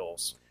his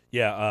skills.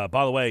 Yeah,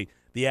 by the way,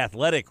 The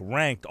Athletic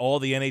ranked all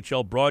the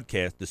NHL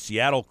broadcasts, the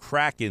Seattle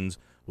Kraken's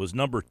was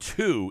number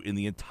 2 in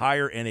the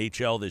entire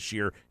NHL this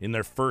year in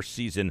their first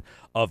season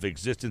of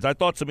existence. I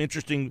thought some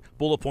interesting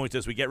bullet points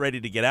as we get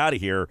ready to get out of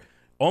here.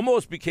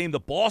 Almost became the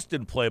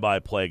Boston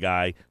play-by-play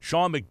guy.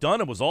 Sean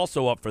McDonough was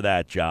also up for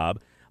that job.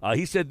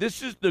 He said,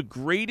 "This is the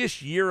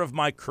greatest year of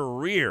my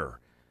career."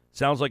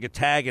 Sounds like a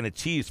tag and a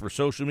tease for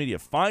social media.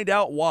 Find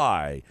out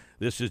why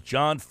this is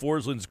John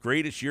Forsland's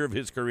greatest year of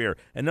his career.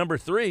 And number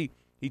 3,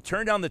 he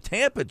turned down the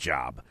Tampa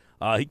job.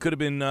 He could have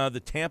been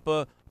the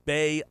Tampa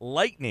Bay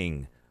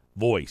Lightning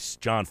voice,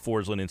 John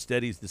Forsland.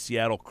 Instead, he's the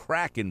Seattle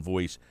Kraken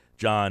voice,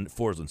 John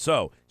Forsland.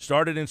 So,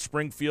 started in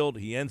Springfield.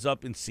 He ends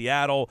up in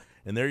Seattle.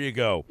 And there you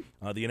go.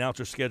 The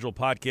Announcer Schedule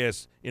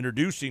podcast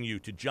introducing you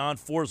to John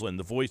Forsland,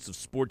 the voice of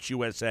Sports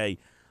USA,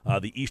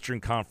 the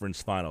Eastern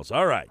Conference Finals.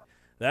 All right.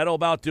 That'll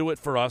about do it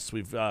for us.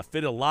 We've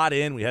fit a lot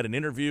in. We had an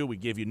interview. We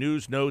gave you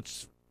news,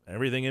 notes,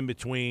 everything in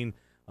between.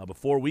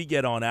 Before we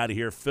get on out of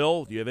here,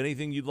 Phil, do you have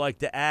anything you'd like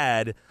to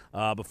add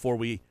before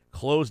we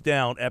close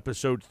down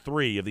episode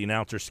 3 of the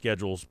Announcer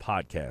Schedules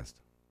podcast?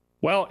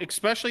 Well,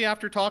 especially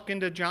after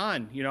talking to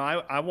John,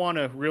 I want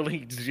to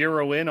really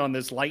zero in on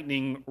this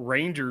Lightning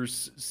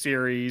Rangers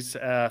series.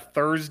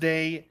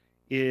 Thursday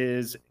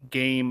is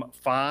Game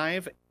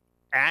 5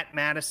 at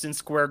Madison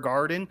Square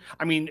Garden.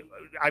 I mean,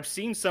 I've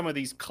seen some of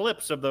these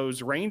clips of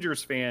those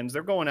Rangers fans.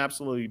 They're going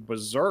absolutely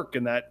berserk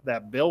in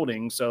that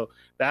building. So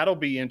that'll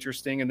be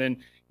interesting. And then,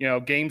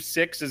 Game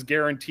 6 is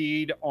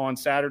guaranteed on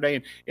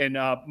Saturday. And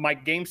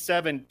Mike, Game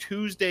 7,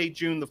 Tuesday,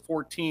 June the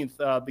 14th,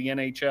 the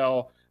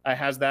NHL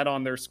has that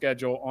on their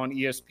schedule on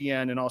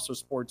ESPN and also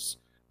Sports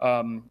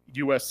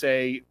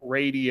USA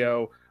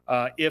Radio.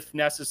 If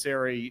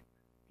necessary,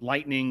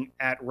 Lightning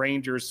at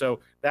Rangers. So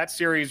that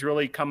series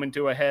really coming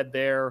to a head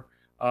there.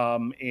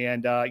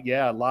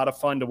 A lot of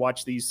fun to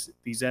watch these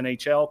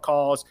NHL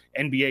calls,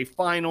 NBA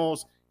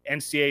Finals,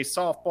 NCAA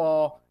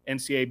softball,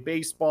 NCAA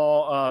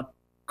baseball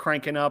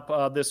cranking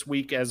up this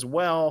week as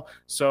well.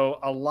 So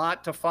a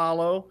lot to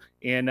follow,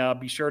 and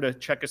be sure to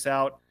check us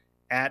out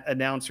at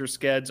Announcer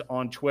Skeds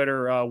on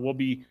Twitter. We'll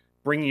be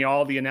bringing you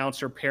all the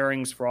announcer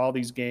pairings for all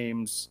these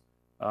games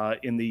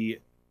in the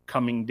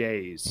coming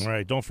days. All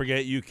right. Don't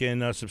forget you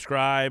can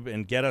subscribe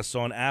and get us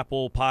on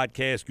Apple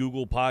Podcasts,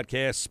 Google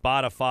Podcasts,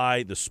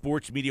 Spotify. The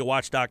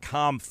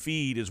SportsMediaWatch.com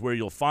feed is where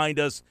you'll find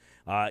us.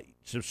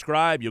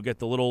 Subscribe. You'll get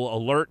the little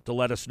alert to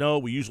let us know.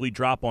 We usually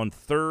drop on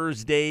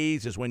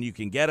Thursdays is when you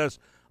can get us.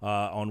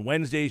 On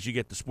Wednesdays, you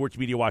get the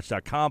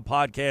SportsMediaWatch.com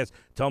podcast.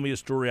 Tell Me a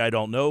Story I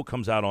Don't Know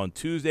comes out on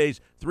Tuesdays.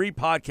 3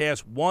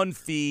 podcasts, 1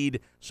 feed.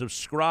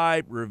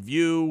 Subscribe,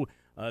 review.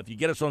 If you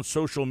get us on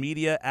social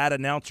media, at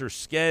Announcer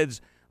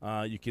Skeds,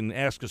 you can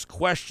ask us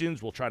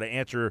questions. We'll try to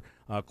answer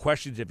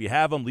questions if you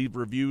have them. Leave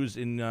reviews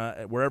in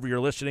wherever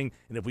you're listening.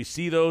 And if we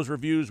see those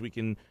reviews, we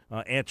can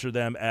answer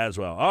them as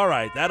well. All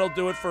right, that'll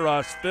do it for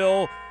us.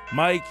 Phil,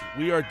 Mike,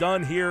 we are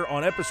done here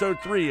on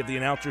episode 3 of the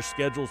Announcer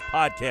Schedules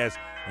podcast.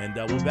 And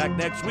we'll be back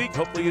next week.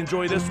 Hopefully you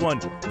enjoy this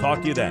one.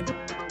 Talk to you then.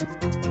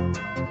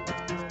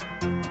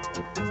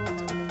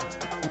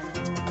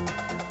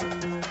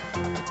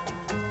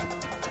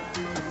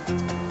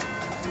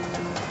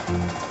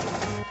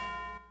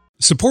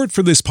 Support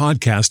for this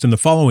podcast and the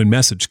following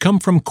message come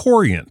from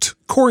Corient.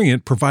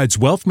 Corient provides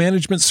wealth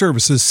management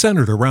services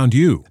centered around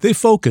you. They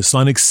focus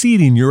on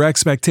exceeding your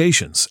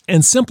expectations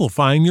and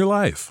simplifying your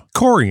life.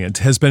 Corient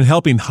has been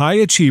helping high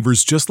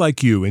achievers just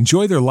like you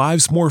enjoy their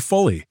lives more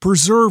fully,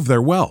 preserve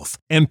their wealth,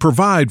 and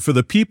provide for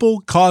the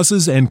people,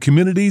 causes, and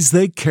communities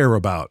they care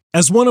about.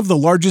 As one of the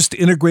largest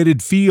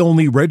integrated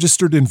fee-only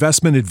registered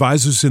investment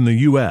advisors in the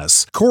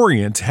U.S.,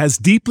 Corient has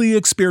deeply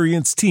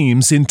experienced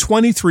teams in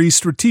 23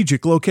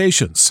 strategic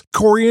locations.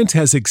 Corient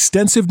has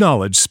extensive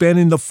knowledge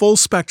spanning the full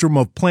spectrum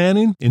of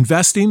planning,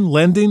 investing,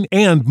 lending,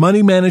 and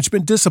money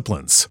management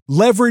disciplines.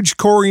 Leverage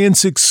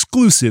Corient's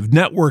exclusive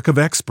network of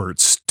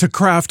experts to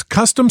craft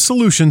custom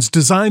solutions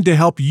designed to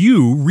help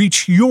you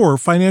reach your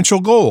financial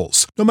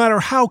goals, no matter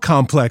how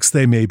complex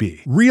they may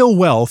be. Real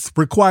wealth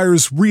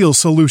requires real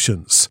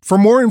solutions. For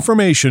more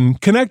information,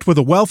 connect with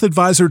a wealth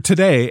advisor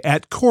today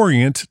at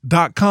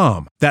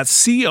Corient.com.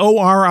 That's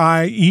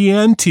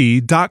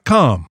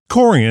Corient.com.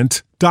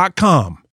 Corient.com.